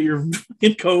shit at your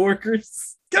fucking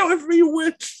coworkers. Get away from me, you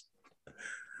witch.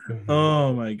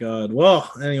 Oh my god. Well,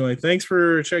 anyway, thanks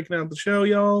for checking out the show,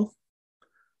 y'all.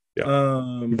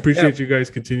 Yeah. Appreciate you guys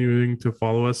continuing to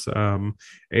follow us. And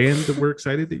we're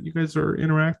excited that you guys are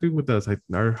interacting with us.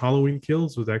 Our Halloween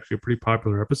Kills was actually a pretty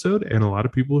popular episode, and a lot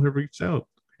of people have reached out.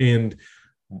 And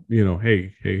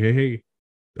hey,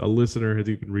 a listener has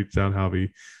even reached out,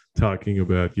 Javi, talking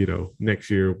about next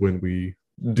year when we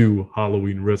do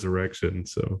Halloween Resurrection.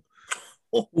 So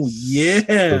yeah,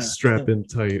 so strap in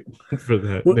tight for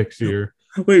that next year.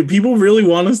 Wait, people really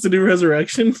want us to do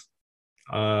Resurrection?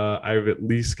 I've at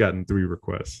least gotten 3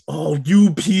 requests. Oh,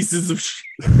 you pieces of shit.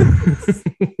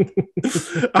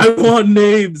 I want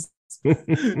names.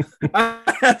 I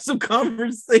have some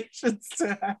conversations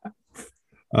to have.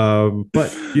 But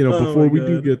before we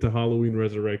do get to Halloween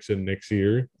Resurrection next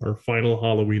year, our final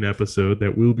Halloween episode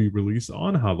that will be released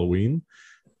on Halloween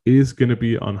is going to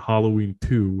be on Halloween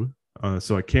 2.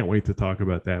 So I can't wait to talk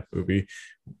about that movie,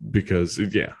 because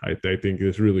I think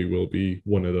this really will be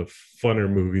one of the funner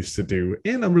movies to do.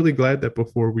 And I'm really glad that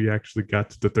before we actually got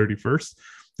to the 31st,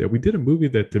 that we did a movie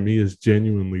that to me is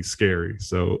genuinely scary.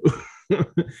 So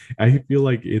I feel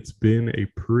like it's been a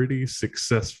pretty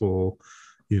successful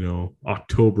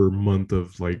October month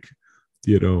of like,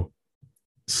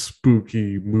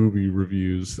 spooky movie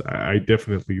reviews. I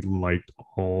definitely liked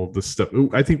all the stuff.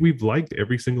 I think we've liked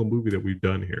every single movie that we've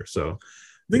done here. So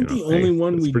I think the only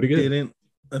one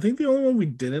we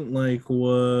didn't like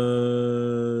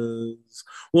was,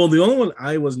 well, the only one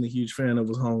I wasn't a huge fan of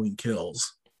was Halloween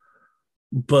Kills.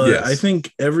 But yes, I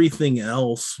think everything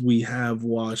else we have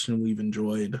watched and we've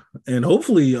enjoyed, and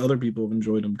hopefully other people have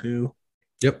enjoyed them too.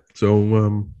 Yep.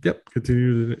 So,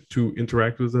 continue to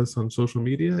interact with us on social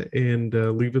media and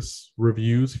leave us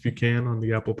reviews if you can on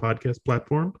the Apple Podcast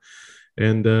platform.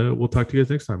 And we'll talk to you guys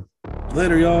next time.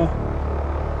 Later, y'all.